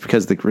watch, just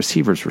because the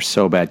receivers were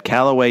so bad.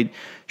 Callaway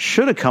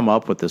should have come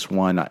up with this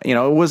one. It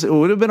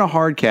would have been a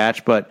hard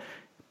catch, but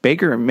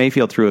Baker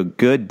Mayfield threw a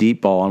good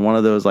deep ball on one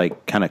of those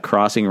like kind of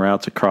crossing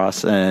routes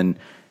across, and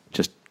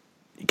just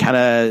kind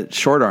of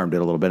short-armed it a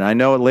little bit. And I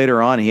know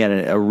later on he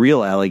had a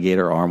real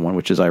alligator arm one,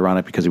 which is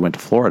ironic because he went to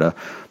Florida.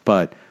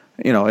 But,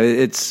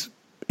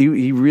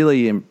 he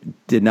really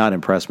did not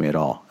impress me at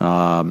all.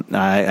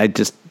 I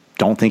just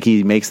don't think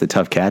he makes the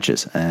tough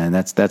catches, and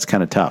that's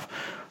kind of tough.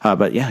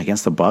 But yeah,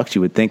 against the Bucs,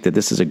 you would think that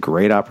this is a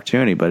great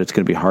opportunity, but it's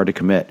going to be hard to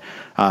commit.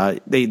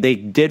 They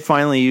did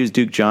finally use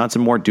Duke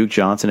Johnson more. Duke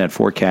Johnson had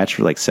 4 catches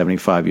for like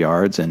 75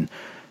 yards, and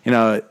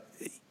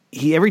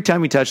he every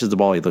time he touches the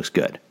ball, he looks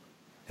good.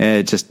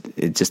 And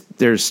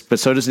but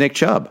so does Nick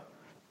Chubb.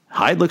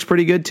 Hyde looks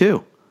pretty good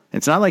too.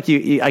 It's not like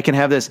I can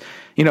have this,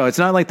 it's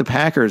not like the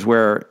Packers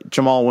where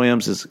Jamal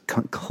Williams is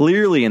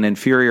clearly an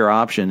inferior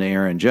option to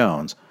Aaron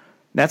Jones.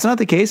 That's not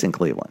the case in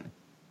Cleveland.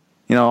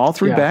 All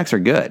 3 backs are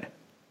good.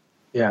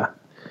 Yeah.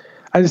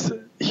 I just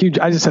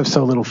have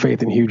so little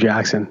faith in Hugh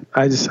Jackson.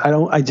 I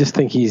just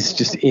think he's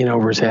just in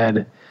over his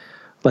head.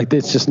 Like,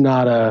 it's just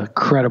not a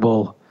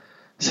credible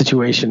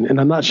situation.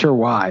 And I'm not sure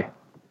why.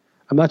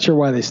 I'm not sure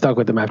why they stuck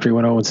with him after he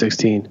went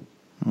 0-16.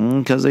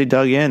 Because they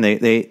dug in.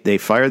 They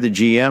fired the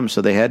GM,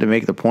 so they had to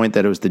make the point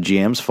that it was the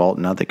GM's fault,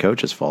 not the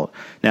coach's fault.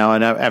 Now,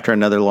 and after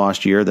another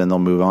lost year, then they'll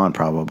move on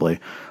probably.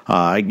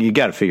 You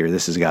got to figure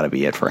this has got to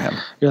be it for him.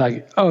 You're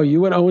like, oh, you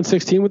went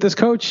 0-16 with this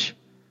coach?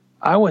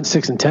 I went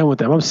 6-10 with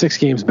them. I'm 6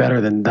 games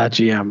better than that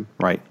GM.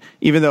 Right.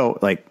 Even though,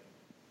 like,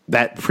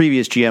 that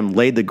previous GM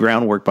laid the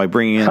groundwork by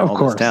bringing in all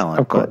this talent.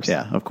 Of course. But,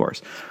 yeah, of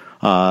course.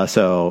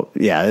 So,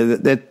 yeah,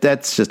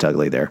 that's just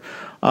ugly there.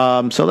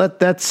 So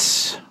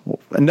that's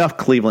enough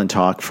Cleveland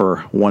talk for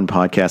one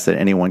podcast that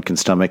anyone can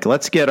stomach.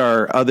 Let's get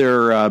our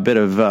other bit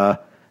of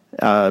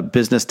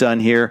business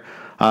done here.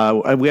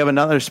 We have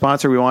another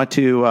sponsor. We want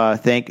to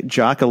thank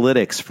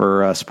Jockalytics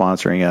for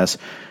sponsoring us.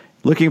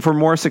 Looking for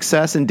more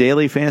success in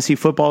daily fantasy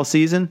football this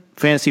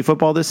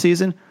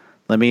season?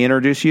 Let me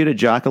introduce you to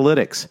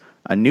Jockalytics,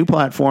 a new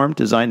platform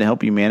designed to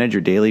help you manage your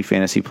daily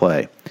fantasy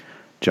play.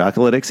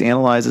 Jockalytics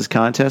analyzes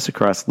contests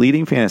across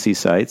leading fantasy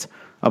sites,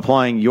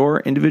 applying your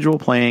individual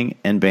playing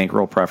and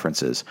bankroll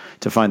preferences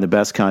to find the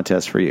best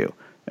contest for you.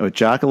 And with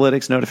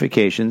Jockalytics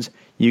notifications,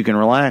 you can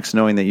relax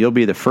knowing that you'll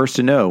be the first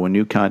to know when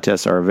new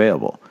contests are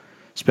available.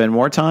 Spend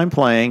more time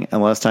playing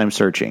and less time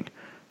searching.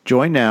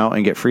 Join now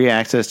and get free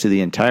access to the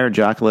entire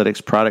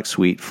Jockalytics product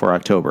suite for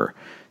October.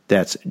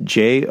 That's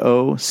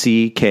JOCKALYTICS.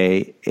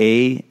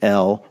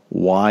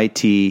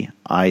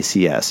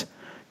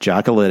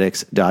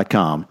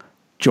 Jockalytics.com.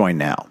 Join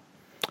now.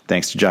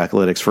 Thanks to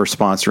Jockalytics for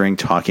sponsoring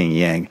Talking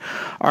Yang.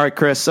 All right,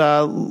 Chris,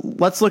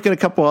 let's look at a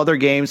couple other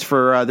games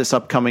for this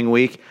upcoming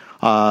week,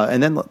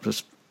 and then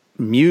let's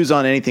muse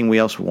on anything we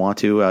else want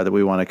to that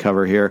we want to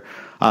cover here.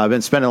 I've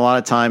been spending a lot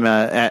of time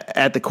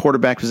at the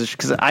quarterback position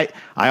because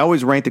I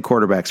always rank the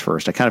quarterbacks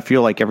first. I kind of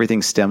feel like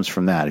everything stems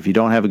from that. If you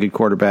don't have a good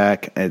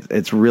quarterback,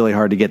 it's really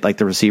hard to get like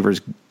the receivers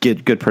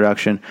get good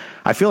production.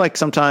 I feel like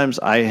sometimes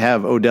I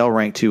have Odell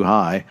ranked too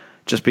high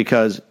just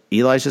because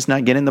Eli's just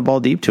not getting the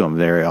ball deep to him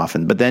very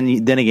often. But then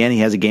again, he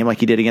has a game like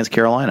he did against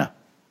Carolina.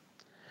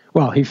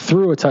 Well, he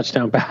threw a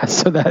touchdown pass,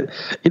 so that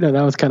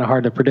that was kind of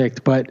hard to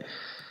predict. But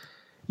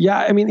yeah,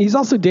 I mean, he's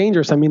also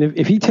dangerous. I mean,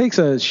 if he takes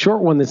a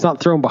short one that's not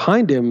thrown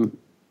behind him,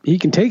 he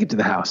can take it to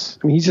the house.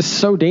 I mean, he's just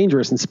so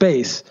dangerous in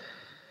space.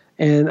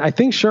 And I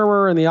think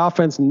Shermer and the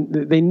offense,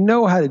 they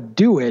know how to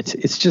do it.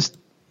 It's just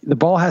the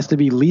ball has to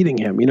be leading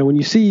him. When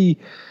you see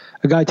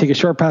a guy take a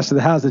short pass to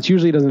the house, that's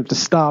usually doesn't have to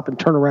stop and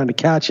turn around to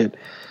catch it.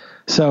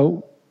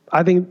 So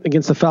I think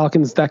against the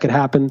Falcons, that could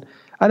happen.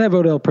 I'd have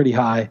Odell pretty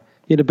high.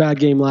 He had a bad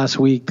game last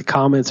week. The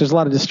comments, there's a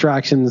lot of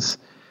distractions.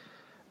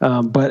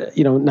 But,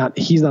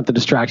 he's not the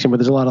distraction, but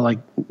there's a lot of like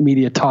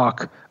media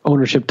talk,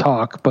 ownership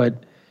talk. But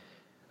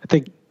I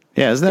think.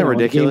 Yeah, isn't that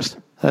ridiculous?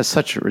 That's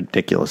such a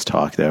ridiculous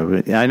talk,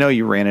 though. I know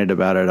you ranted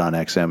about it on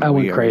XM. I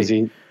went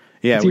crazy.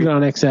 Yeah, it's even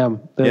on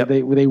XM.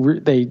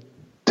 They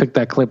took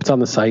that clip. It's on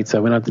the site,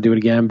 so we don't have to do it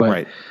again. But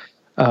right.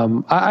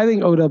 I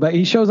think Odell,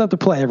 he shows up to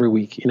play every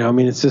week.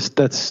 It's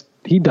just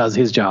he does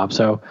his job.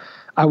 So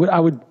I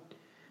would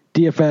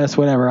DFS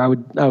whatever. I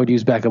would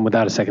use Beckham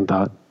without a second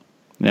thought.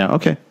 Yeah.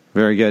 Okay.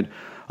 Very good.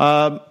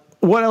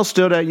 What else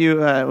stood at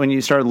you when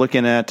you started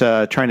looking at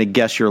trying to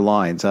guess your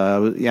lines? I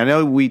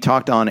know we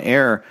talked on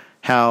air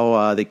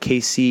how the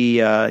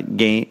KC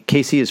game.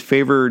 KC is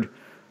favored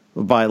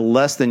by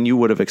less than you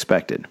would have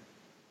expected.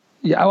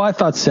 Yeah, I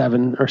thought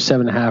 7 or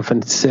 7.5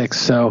 and 6.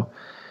 So,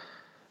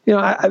 the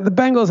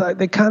Bengals,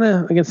 they kind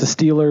of against the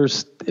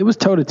Steelers, it was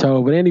toe to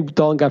toe. But Andy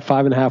Dalton got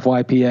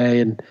 5.5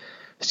 YPA, and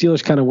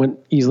Steelers kind of went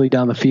easily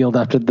down the field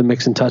after the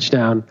Mixon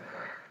touchdown.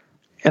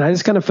 And I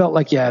just kind of felt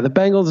like, the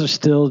Bengals are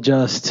still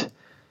just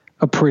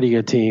a pretty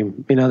good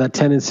team. You know, that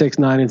 10-6,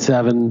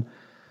 9-7,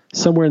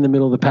 somewhere in the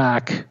middle of the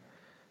pack,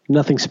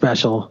 nothing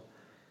special.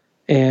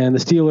 And the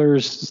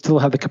Steelers still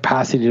have the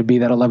capacity to be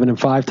that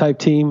 11-5 type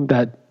team,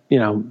 that,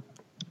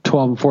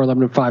 12-4,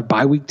 11-5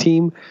 bye week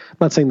team. I'm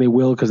not saying they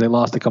will because they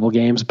lost a couple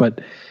games,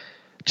 but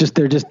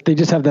they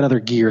just have that other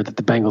gear that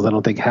the Bengals I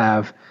don't think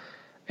have.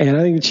 And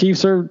I think the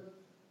Chiefs are,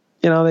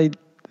 they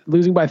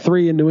losing by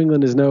 3 in New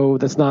England there's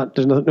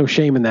no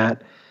shame in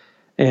that.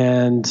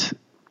 And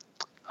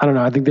I don't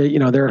know. I think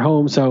they're at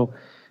home, so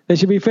they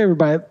should be favored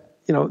by,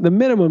 the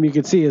minimum you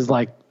could see is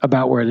like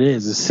about where it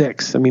is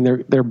 6. I mean,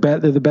 they're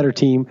the better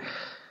team.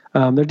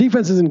 Their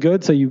defense isn't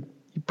good, so you'd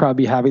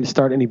probably be happy to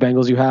start any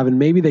Bengals you have, and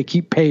maybe they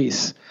keep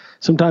pace.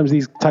 Sometimes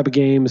these type of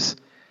games,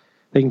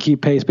 they can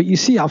keep pace, but you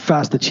see how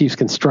fast the Chiefs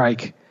can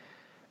strike.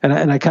 And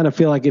I kind of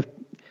feel like if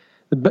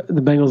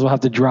the Bengals will have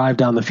to drive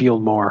down the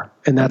field more,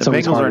 and that's the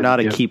always Bengals harder are not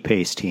to a do. keep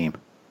pace team.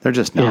 They're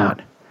just not.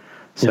 Yeah.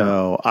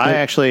 So I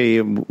actually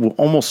will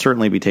almost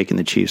certainly be taking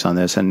the Chiefs on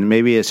this, and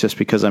maybe it's just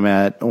because I'm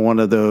at one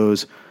of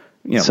those,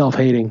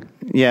 self-hating.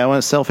 Yeah, one of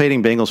the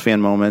self-hating Bengals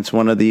fan moments.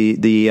 One of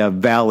the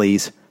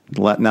valleys,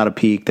 not a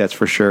peak, that's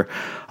for sure.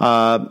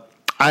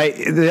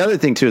 The other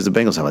thing too is the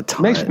Bengals have a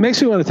ton.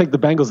 Makes me want to take the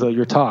Bengals though.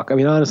 Your talk. I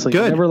mean, honestly,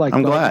 good. Never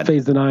I'm glad.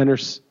 Phase the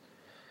Niners.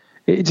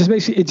 It just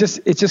makes you. It's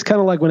just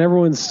kind of like when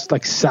everyone's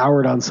like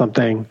soured on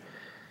something.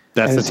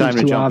 That's the time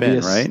to jump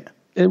in, right?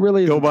 It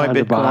really is. Go the buy time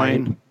to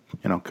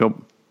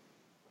Bitcoin.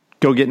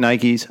 Go get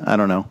Nikes. I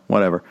don't know,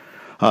 whatever.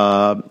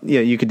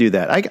 You could do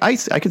that.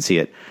 I could see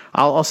it.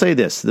 I'll say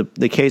this: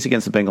 the case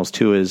against the Bengals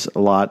too is a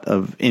lot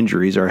of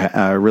injuries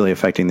are really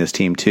affecting this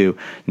team too.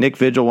 Nick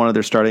Vigil, one of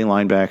their starting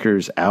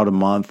linebackers, out a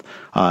month.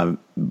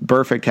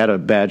 Burfict had a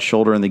bad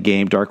shoulder in the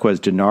game. Darqueze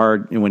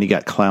Dennard, when he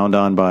got clowned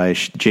on by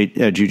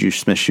Juju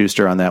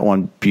Smith-Schuster on that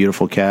one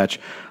beautiful catch,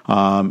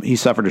 he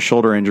suffered a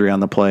shoulder injury on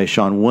the play.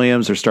 Sean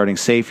Williams, their starting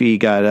safety,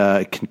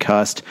 got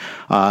concussed.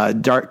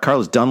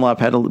 Carlos Dunlap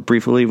had to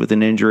briefly leave with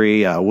an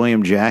injury.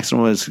 William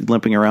Jackson was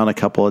limping around a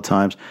couple of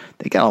times.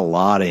 They got a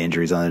lot of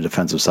injuries on the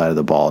defensive side of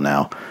the ball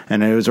now,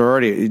 and it was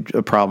already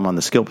a problem on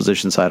the skill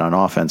position side on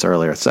offense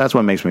earlier. So that's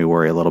what makes me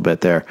worry a little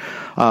bit there.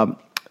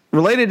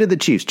 Related to the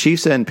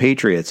Chiefs and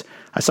Patriots,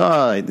 I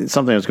saw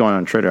something that was going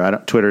on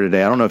Twitter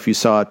today. I don't know if you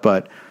saw it,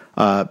 but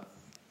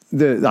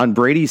on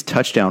Brady's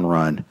touchdown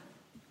run,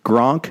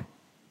 Gronk,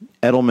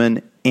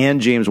 Edelman,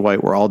 and James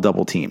White were all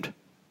double teamed.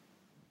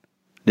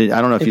 I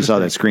don't know if you saw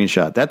that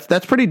screenshot.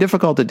 That's pretty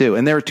difficult to do,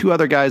 and there were 2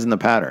 other guys in the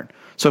pattern.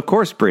 So of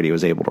course Brady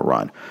was able to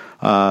run,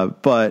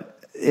 but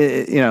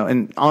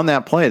and on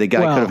that play, the guy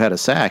could have had a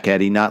sack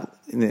had he not.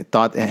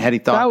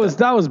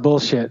 That was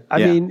bullshit. I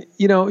mean,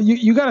 you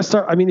got to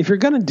start. I mean, if you're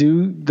going to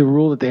do the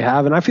rule that they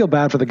have, and I feel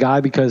bad for the guy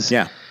because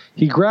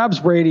he grabs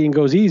Brady and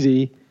goes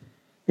easy. And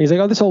he's like,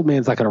 oh, this old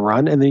man's not going to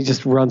run. And then he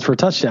just runs for a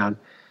touchdown.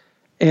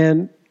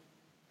 And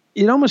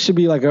it almost should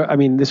be like,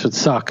 this would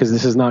suck because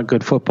this is not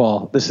good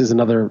football. This is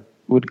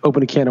would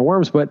open a can of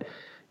worms, but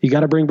you got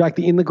to bring back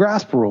the in the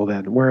grasp rule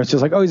then, where it's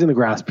just like, oh, he's in the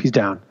grasp, he's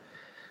down.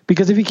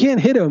 Because if you can't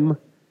hit him,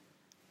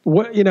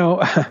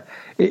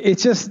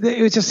 it's just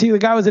the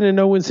guy was in a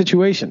no-win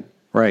situation,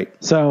 right?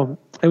 So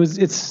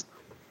it's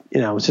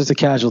just a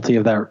casualty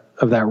of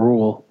that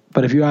rule.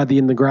 But if you add the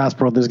in the grasp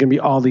rule, there's going to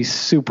be all these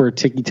super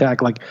ticky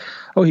tack, like,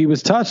 oh, he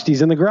was touched,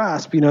 he's in the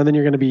grasp, then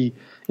you're going to be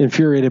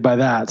infuriated by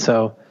that.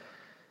 So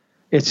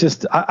it's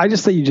just I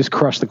just say you just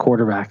crush the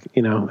quarterback,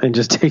 and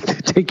just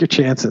take your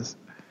chances.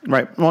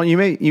 Right. Well, you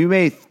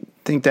may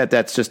think that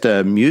that's just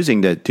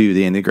amusing to do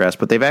the in the grasp,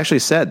 but they've actually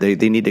said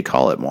they need to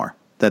call it more.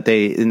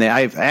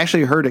 I've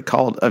actually heard it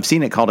called. I've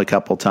seen it called a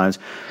couple of times,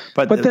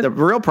 but the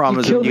real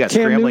problem is that you got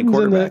scrambling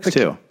quarterbacks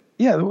too.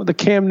 Yeah, the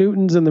Cam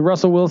Newtons and the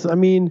Russell Wilson. I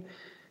mean,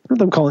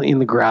 them calling in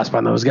the grasp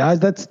on those guys.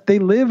 They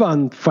live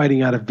on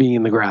fighting out of being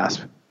in the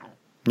grasp.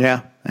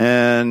 Yeah,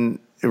 and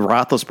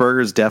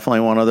Roethlisberger is definitely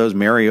one of those.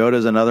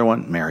 Mariota's another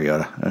one.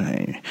 Mariota,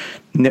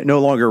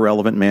 no longer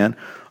relevant, man,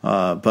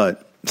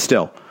 but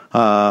still.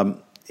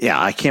 Yeah,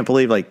 I can't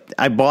believe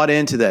I bought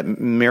into that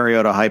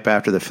Mariota hype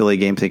after the Philly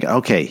game, thinking,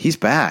 okay, he's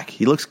back.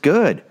 He looks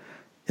good.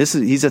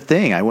 He's a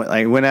thing. I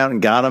went out and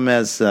got him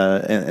as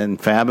and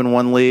Fab in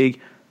one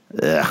league.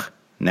 Ugh,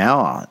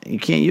 now you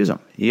can't use him.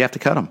 You have to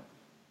cut him.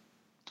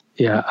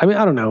 Yeah, I mean,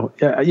 I don't know.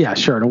 Yeah,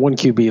 sure. In a 1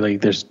 QB league,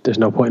 there's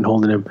no point in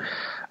holding him.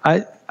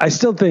 I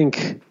still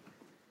think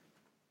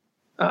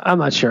I'm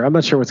not sure. I'm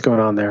not sure what's going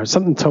on there.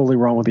 Something totally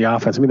wrong with the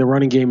offense. I mean, the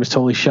running game is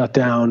totally shut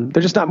down.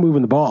 They're just not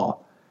moving the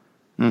ball.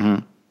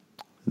 Mm-hmm.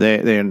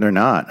 They're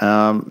not.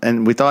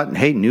 And we thought,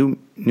 hey, new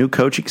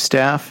coaching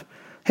staff,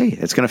 hey,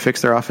 it's going to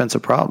fix their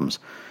offensive problems.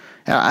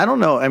 I don't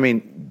know. I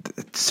mean,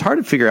 it's hard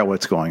to figure out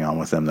what's going on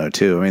with them, though,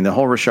 too. I mean, the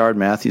whole Rashard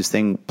Matthews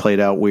thing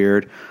played out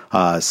weird.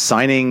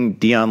 Signing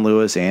Dion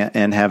Lewis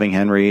and having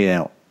Henry,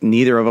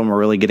 neither of them are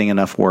really getting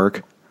enough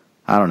work.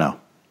 I don't know.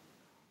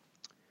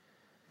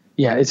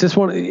 Yeah, it's just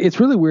it's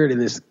really weird in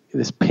this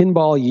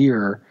pinball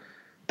year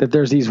that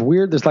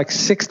there's like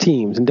 6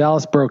 teams, and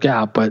Dallas broke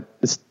out, but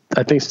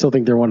still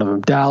think they're one of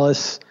them.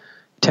 Dallas,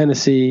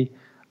 Tennessee,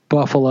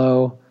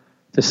 Buffalo,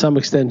 to some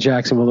extent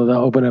Jacksonville, they'll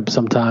open up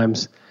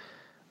sometimes.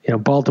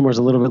 Baltimore's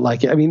a little bit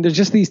like it. I mean, there's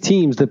just these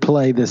teams that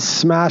play this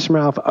smash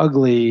mouth,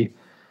 ugly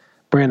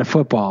brand of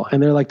football,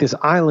 and they're like this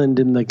island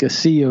in like a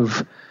sea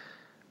of,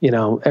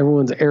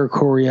 everyone's Air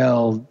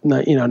Coryell,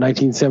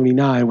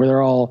 1979, where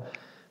they're all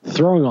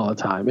throwing all the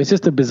time. It's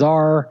just a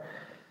bizarre.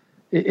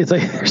 It's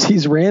like there's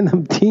these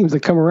random teams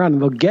that come around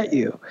and they'll get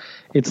you.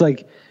 It's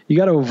like you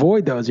got to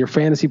avoid those. Your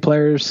fantasy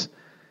players,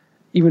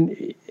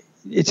 even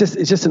it's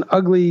just an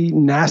ugly,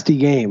 nasty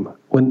game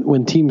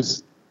when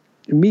teams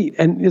meet.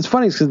 And it's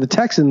funny because the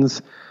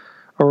Texans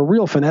are a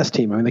real finesse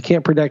team. I mean, they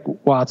can't protect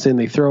Watson.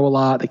 They throw a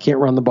lot. They can't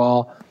run the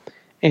ball.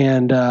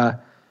 And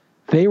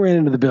they ran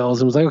into the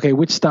Bills and was like, okay,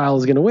 which style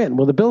is going to win?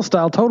 Well, the Bills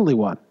style totally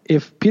won.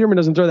 If Peterman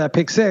doesn't throw that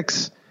pick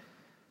six,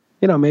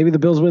 maybe the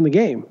Bills win the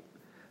game.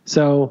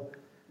 So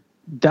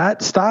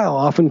that style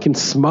often can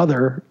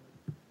smother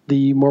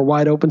the more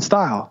wide open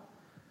style.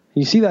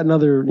 You see that in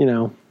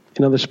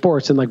other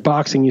sports, and like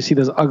boxing, you see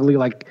those ugly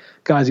like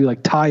guys who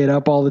like tie it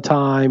up all the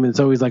time, and it's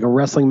always like a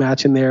wrestling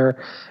match in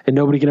there, and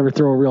nobody can ever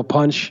throw a real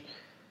punch.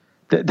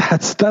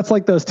 That's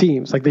like those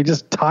teams. Like they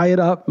just tie it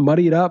up,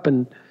 muddy it up,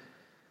 and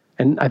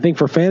I think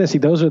for fantasy,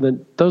 those are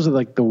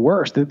like the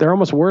worst. They're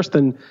almost worse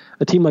than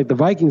a team like the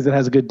Vikings that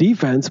has a good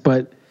defense,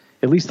 but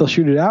at least they'll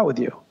shoot it out with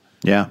you.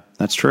 Yeah,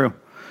 that's true.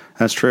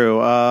 That's true.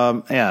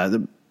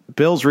 The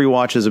Bills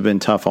rewatches have been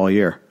tough all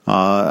year.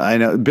 I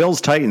know Bills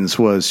Titans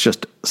was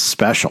just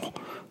special.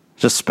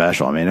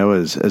 I mean, it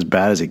was as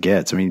bad as it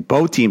gets. I mean,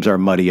 both teams are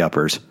muddy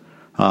uppers.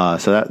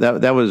 So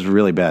that was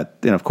really bad.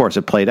 And of course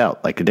it played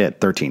out like it did,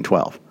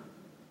 13-12.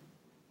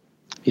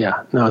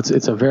 Yeah, no,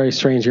 it's a very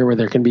strange year where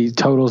there can be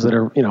totals that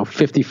are,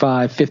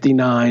 55,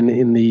 59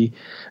 it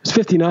was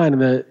 59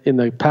 in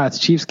the Pats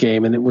Chiefs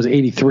game, and it was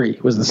 83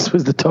 was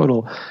the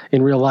total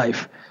in real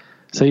life.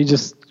 So you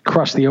just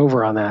crush the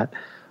over on that.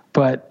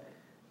 But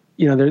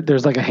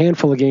there's like a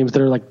handful of games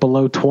that are like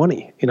below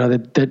 20,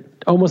 that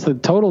almost the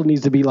total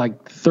needs to be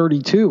like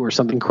 32 or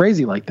something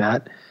crazy like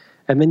that.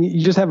 And then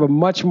you just have a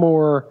much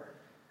more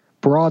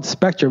broad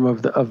spectrum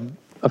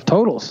of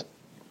totals.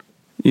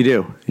 You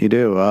do.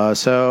 I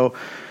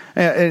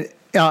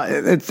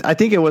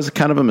think it was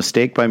kind of a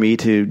mistake by me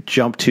to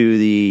jump to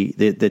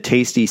the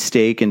tasty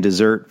steak and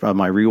dessert of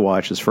my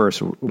rewatches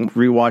first.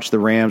 Rewatch the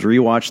Rams,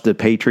 rewatch the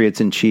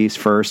Patriots and Chiefs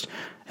first,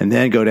 and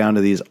then go down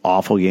to these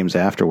awful games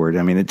afterward.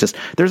 I mean,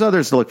 there's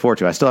others to look forward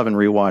to. I still haven't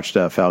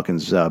rewatched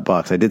Falcons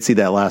Bucks. I did see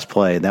that last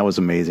play, and that was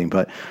amazing.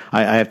 But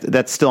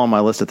that's still on my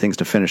list of things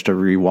to finish to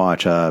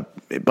rewatch.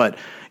 But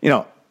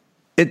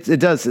it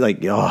does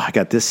I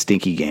got this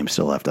stinky game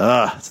still left.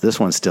 This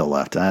one's still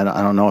left. I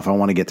don't know if I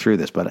want to get through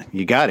this, but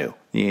you got to.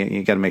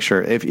 You got to make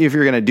sure if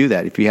you're going to do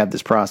that, if you have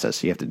this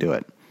process, you have to do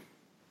it.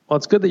 Well,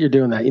 it's good that you're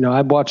doing that.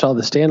 I watch all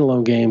the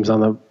standalone games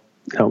on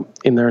the,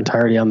 in their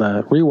entirety on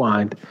the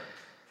rewind.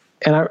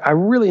 And I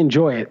really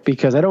enjoy it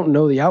because I don't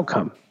know the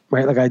outcome,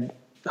 right? Like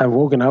I've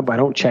woken up, I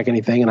don't check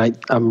anything, and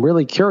I'm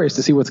really curious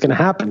to see what's going to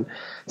happen.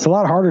 It's a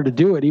lot harder to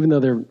do it, even though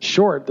they're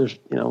short. There's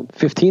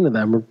 15 of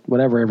them or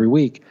whatever every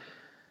week,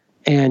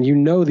 and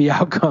the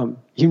outcome.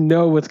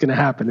 What's going to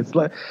happen.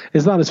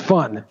 It's not as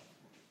fun.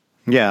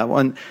 Yeah,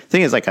 one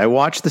thing is I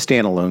watch the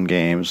standalone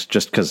games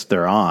just because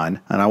they're on,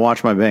 and I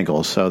watch my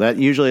Bengals, so that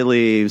usually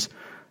leaves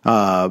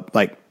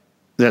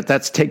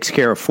that takes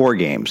care of 4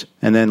 games,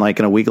 and then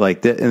in a week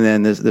like this, and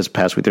then this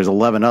past week there's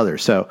 11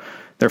 others, so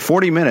they're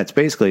 40 minutes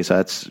basically. So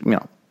that's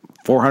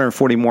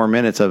 440 more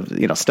minutes of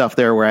stuff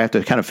there where I have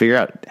to kind of figure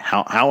out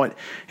how it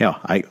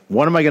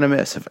what am I going to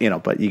miss?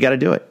 But you got to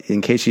do it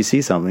in case you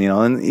see something,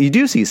 and you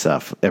do see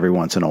stuff every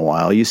once in a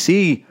while. You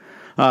see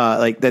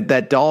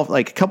that Dolphin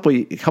a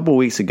couple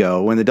weeks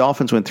ago when the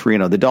Dolphins went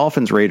 3-0, the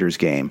Dolphins Raiders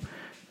game,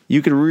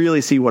 you could really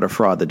see what a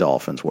fraud the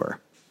Dolphins were.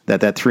 That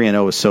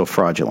 3-0 was so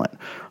fraudulent.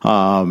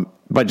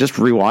 But just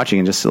rewatching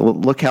and just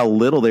look how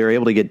little they were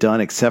able to get done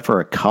except for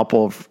a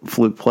couple of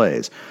fluke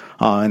plays,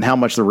 and how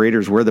much the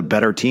Raiders were the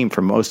better team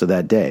for most of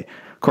that day.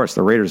 Of course,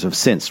 the Raiders have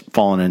since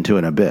fallen into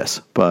an abyss,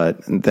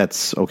 but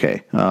that's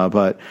okay.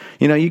 But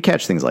you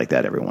catch things like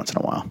that every once in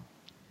a while.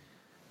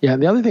 Yeah,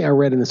 the other thing I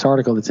read in this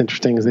article that's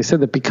interesting is they said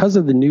that because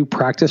of the new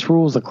practice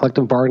rules, the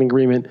collective bargaining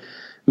agreement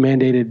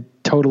mandated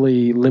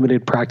totally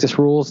limited practice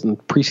rules and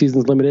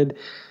preseason's limited.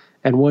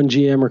 And one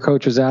GM or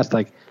coach was asked,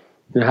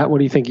 what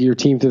do you think of your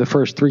team through the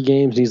first 3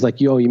 games? And he's like,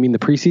 you mean the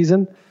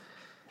preseason?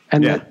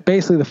 And that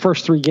basically the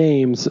first 3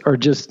 games are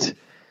just,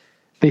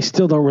 they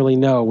still don't really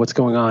know what's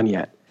going on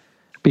yet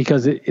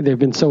because they've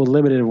been so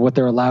limited of what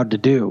they're allowed to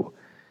do.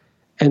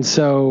 And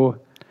so.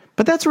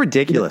 But that's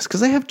ridiculous because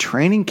they have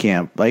training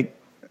camp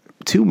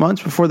 2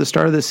 months before the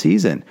start of the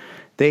season.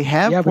 They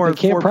have four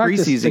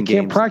preseason games. They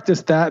can't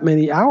practice that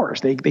many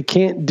hours. They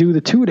can't do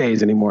the 2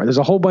 days anymore. There's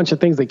a whole bunch of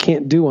things they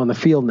can't do on the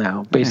field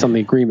now based on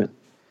the agreement.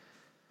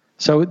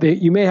 So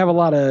you may have a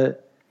lot of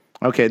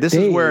this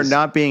is where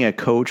not being a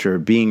coach or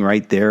being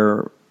right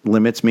there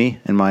limits me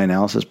in my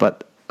analysis,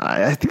 but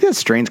I think that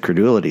strains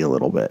credulity a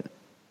little bit.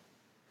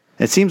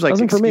 It seems like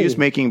excuse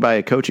making by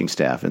a coaching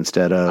staff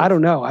instead of. I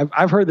don't know.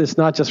 I've heard this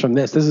not just from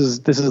this. This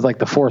is like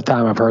the 4th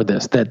time I've heard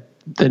this, that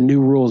the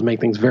new rules make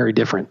things very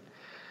different.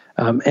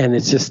 And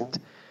it's just,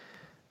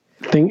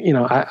 thing,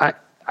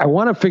 I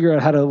want to figure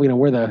out how to,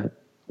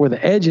 where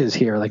the edge is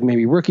here. Like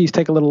maybe rookies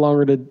take a little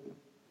longer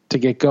to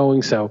get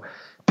going. So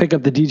pick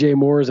up the DJ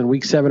Moores in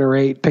week 7 or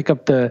 8, pick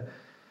up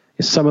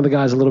some of the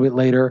guys a little bit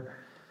later.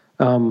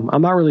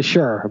 I'm not really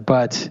sure,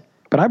 but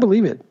I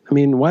believe it. I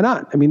mean, why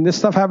not? I mean, this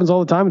stuff happens all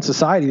the time in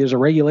society. There's a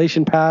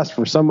regulation passed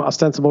for some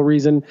ostensible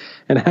reason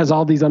and it has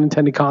all these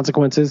unintended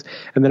consequences.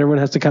 And then everyone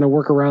has to kind of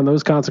work around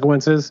those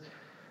consequences.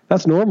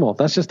 That's normal.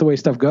 That's just the way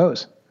stuff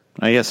goes.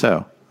 I guess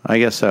so.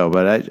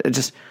 But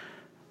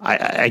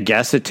I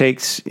guess it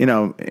takes,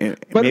 But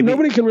maybe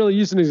nobody can really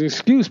use it as an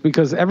excuse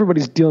because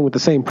everybody's dealing with the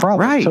same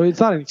problem. Right. So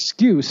it's not an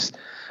excuse.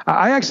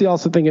 I actually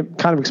also think it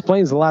kind of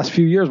explains the last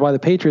few years why the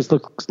Patriots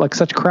look like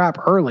such crap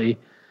early.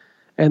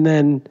 And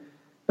then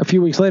a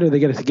few weeks later, they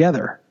get it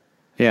together.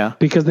 Yeah.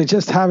 Because they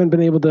just haven't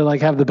been able to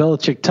have the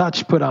Belichick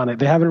touch put on it.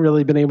 They haven't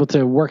really been able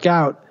to work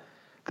out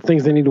the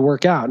things they need to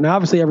work out. Now,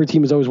 obviously, every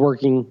team is always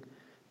working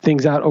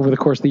things out over the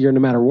course of the year, no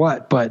matter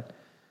what. But,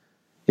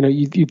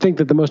 you think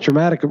that the most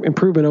dramatic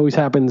improvement always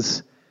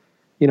happens,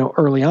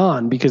 early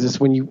on because it's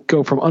when you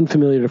go from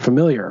unfamiliar to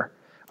familiar,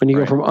 when you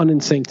go from in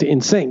sync to in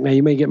sync. Now,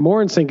 you may get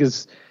more in sync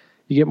as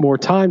you get more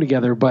time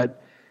together,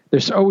 but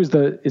there's always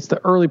it's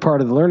the early part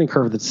of the learning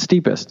curve that's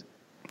steepest.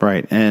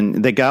 Right,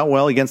 and they got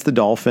well against the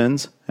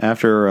Dolphins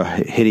after a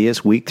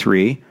hideous week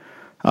 3.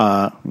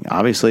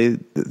 Obviously,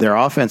 their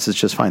offense is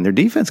just fine. Their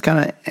defense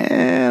kind of,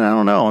 I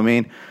don't know. I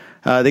mean,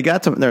 they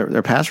got to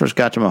their pass rush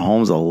got to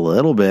Mahomes a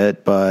little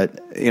bit,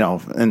 but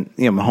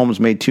Mahomes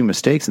made 2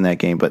 mistakes in that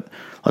game. But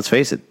let's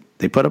face it,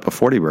 they put up a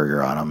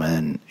 40-burger on them,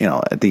 and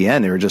at the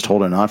end they were just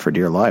holding on for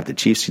dear life. The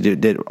Chiefs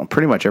did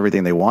pretty much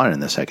everything they wanted in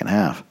the second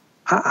half.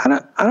 I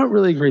don't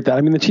really agree with that.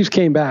 I mean, the Chiefs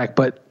came back,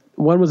 but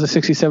one was a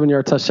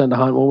 67-yard touchdown to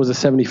Hunt. One was a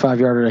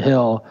 75-yarder to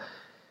Hill.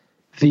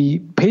 The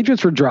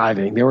Patriots were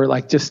driving. They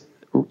were just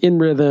in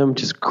rhythm,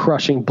 just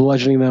crushing,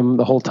 bludgeoning them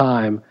the whole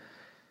time.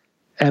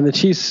 And the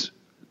Chiefs,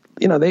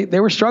 they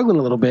were struggling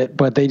a little bit,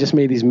 but they just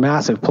made these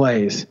massive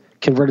plays,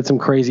 converted some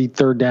crazy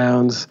third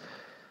downs.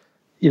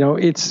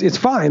 It's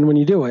fine when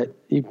you do it.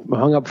 You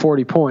hung up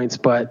 40 points,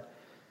 but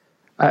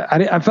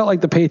I felt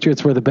like the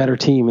Patriots were the better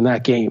team in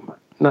that game.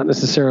 Not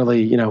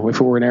necessarily, if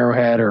it were an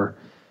Arrowhead or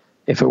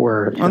if it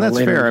were. That's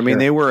fair. I mean,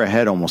 they were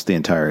ahead almost the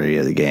entirety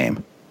of the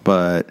game.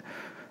 But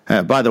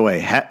by the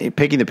way,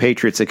 picking the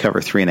Patriots to cover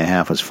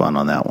 3.5 was fun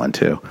on that one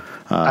too.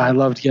 I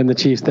loved getting the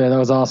Chiefs there. That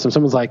was awesome.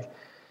 Someone's like,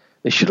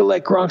 they should have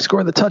let Gronk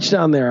score the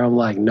touchdown there. I'm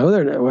like, no,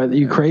 they're not. Are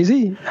you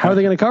crazy? How are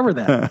they going to cover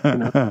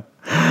that?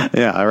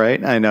 Yeah, all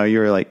right. I know you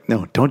were like,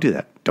 no, don't do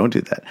that. Don't do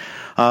that.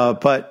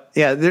 But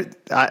yeah,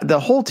 the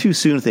whole too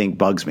soon thing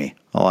bugs me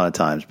a lot of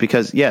times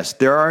because yes,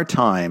 there are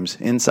times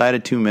inside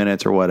of 2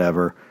 minutes or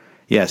whatever.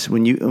 Yes,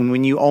 when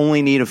you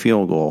only need a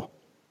field goal,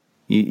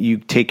 you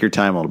take your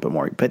time a little bit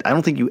more. But I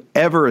don't think you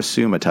ever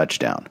assume a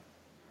touchdown.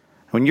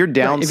 When you're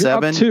down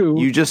 7,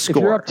 you just score.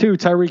 If you're up 2,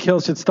 Tyreek Hill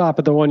should stop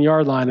at the 1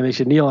 yard line and they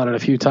should kneel on it a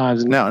few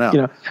times. And,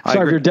 no. If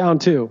you're down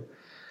 2.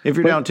 If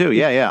you're down 2,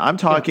 yeah. I'm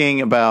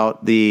talking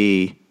about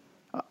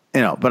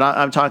but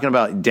I'm talking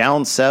about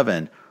down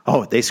 7.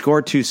 Oh, they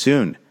scored too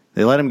soon.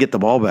 They let him get the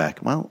ball back.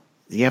 Well,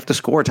 you have to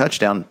score a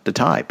touchdown to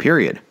tie,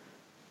 period.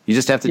 You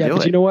just have to do it. Yeah,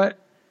 but you know what?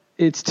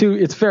 It's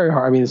very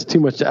hard. I mean, it's too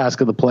much to ask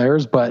of the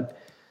players, but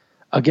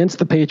against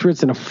the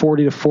Patriots in a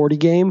 40-40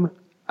 game,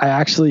 I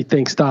actually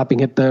think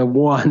stopping at the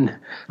 1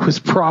 was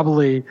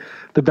probably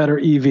the better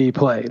EV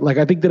play.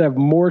 I think they'd have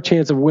more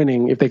chance of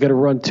winning if they could have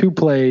run 2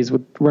 plays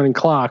with running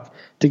clock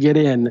to get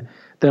in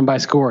than by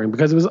scoring,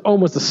 because it was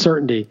almost a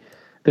certainty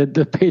that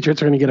the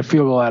Patriots are going to get a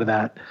field goal out of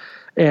that.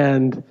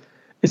 And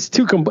it's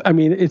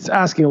it's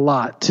asking a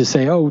lot to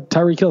say, oh,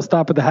 Tyreek Hill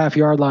stop at the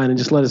half-yard line and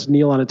just let us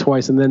kneel on it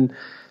twice and then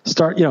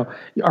start,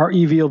 our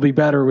EV will be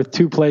better with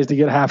 2 plays to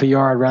get half a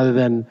yard rather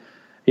than,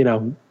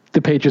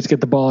 the Patriots get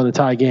the ball in a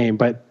tie game.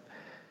 But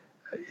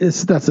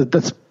that's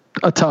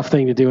a tough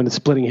thing to do, and it's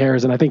splitting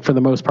hairs. And I think for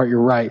the most part, you're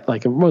right. For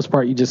the most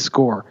part, you just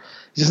score.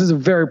 This is a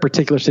very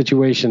particular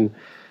situation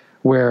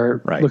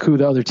where look who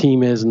the other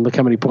team is and look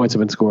how many points have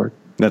been scored.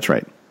 That's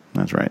right.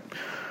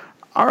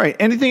 All right.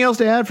 Anything else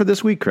to add for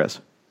this week, Chris?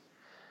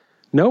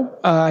 No,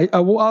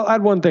 I'll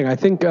add one thing. I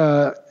think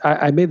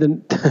I made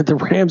the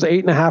Rams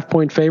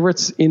 8.5-point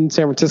favorites in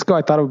San Francisco.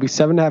 I thought it would be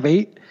 7.5,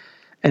 8,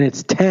 and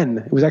it's 10.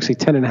 It was actually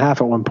 10.5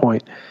 at one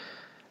point,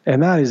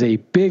 and that is a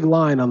big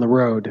line on the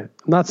road. I'm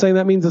not saying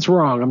that means it's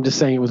wrong. I'm just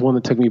saying it was one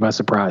that took me by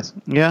surprise.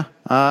 Yeah,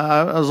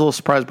 I was a little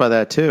surprised by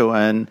that too.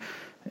 And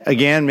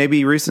again,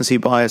 maybe recency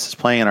bias is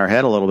playing in our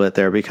head a little bit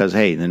there because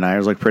hey, the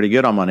Niners looked pretty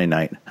good on Monday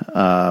night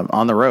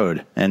on the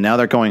road, and now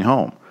they're going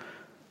home,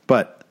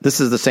 but. This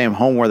is the same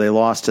home where they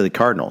lost to the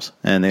Cardinals,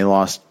 and they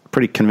lost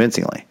pretty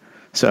convincingly.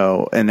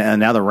 So, and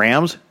now the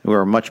Rams, who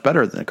are much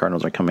better than the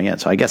Cardinals, are coming in.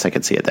 So I guess I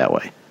could see it that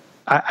way.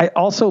 I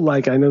also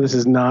I know this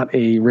is not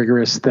a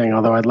rigorous thing,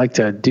 although I'd like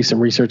to do some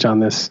research on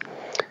this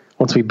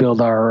once we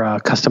build our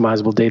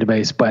customizable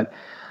database. But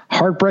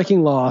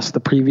heartbreaking loss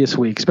the previous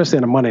week, especially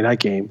in a Monday night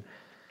game,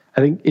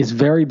 I think is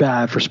very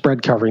bad for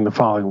spread covering the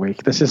following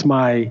week. That's just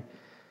my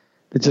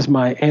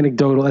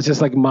anecdotal. That's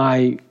just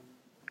my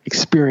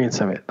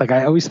experience of it.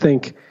 I always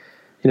think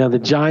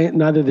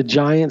neither the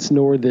Giants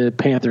nor the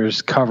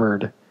Panthers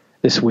covered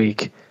this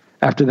week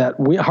after that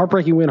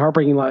heartbreaking win,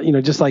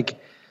 just like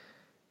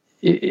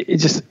it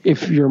just,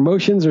 if your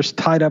emotions are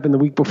tied up in the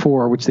week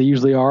before, which they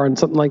usually are, and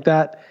something like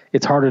that,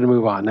 it's harder to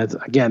move on.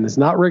 It's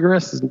not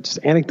rigorous. It's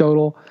just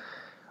anecdotal,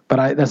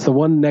 but that's the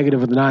one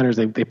negative of the Niners.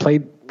 They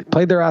played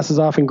their asses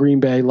off in Green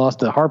Bay,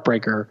 lost a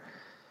heartbreaker.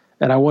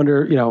 And I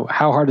wonder,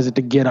 how hard is it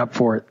to get up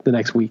for it the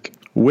next week?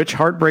 Which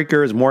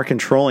heartbreaker is more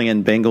controlling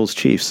in Bengals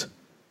Chiefs?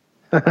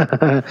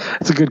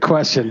 That's a good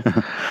question.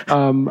 I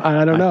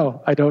don't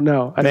know.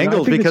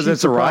 Bengals, because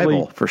it's a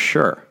rival, for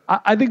sure.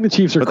 I think the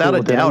Chiefs are without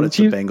cool a doubt. It's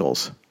the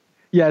Bengals.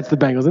 Yeah, it's the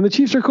Bengals. And the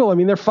Chiefs are cool. I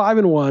mean, they're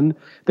 5-1.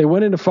 They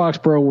went into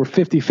Foxborough and were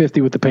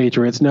 50-50 with the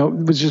Patriots. No,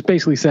 which just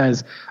basically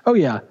says, oh,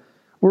 yeah,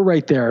 we're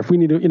right there. If we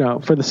need to,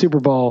 for the Super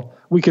Bowl,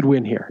 we could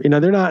win here.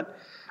 They're not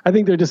 – I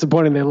think they're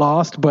disappointed they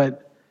lost,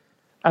 but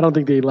I don't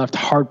think they left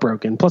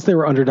heartbroken. Plus, they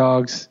were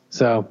underdogs.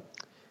 So,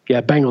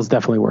 yeah, Bengals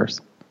definitely worse.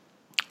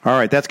 All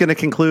right, that's going to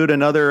conclude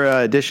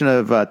another edition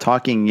of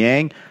Talking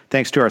Yang.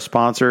 Thanks to our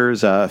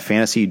sponsors,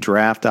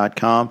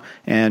 FantasyDraft.com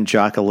and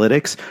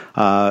Jockalytics.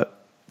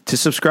 To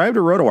subscribe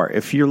to RotoWire,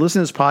 if you're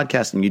listening to this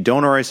podcast and you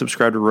don't already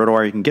subscribe to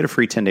RotoWire, you can get a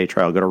free 10-day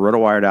trial. Go to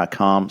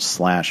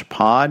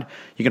rotowire.com/pod.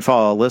 You can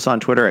follow Liss on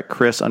Twitter at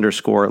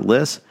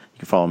Chris_Liss. You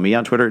can follow me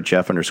on Twitter at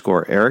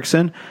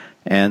Jeff_Erickson.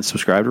 And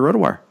subscribe to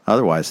RotoWire.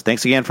 Otherwise,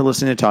 thanks again for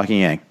listening to Talking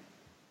Yang.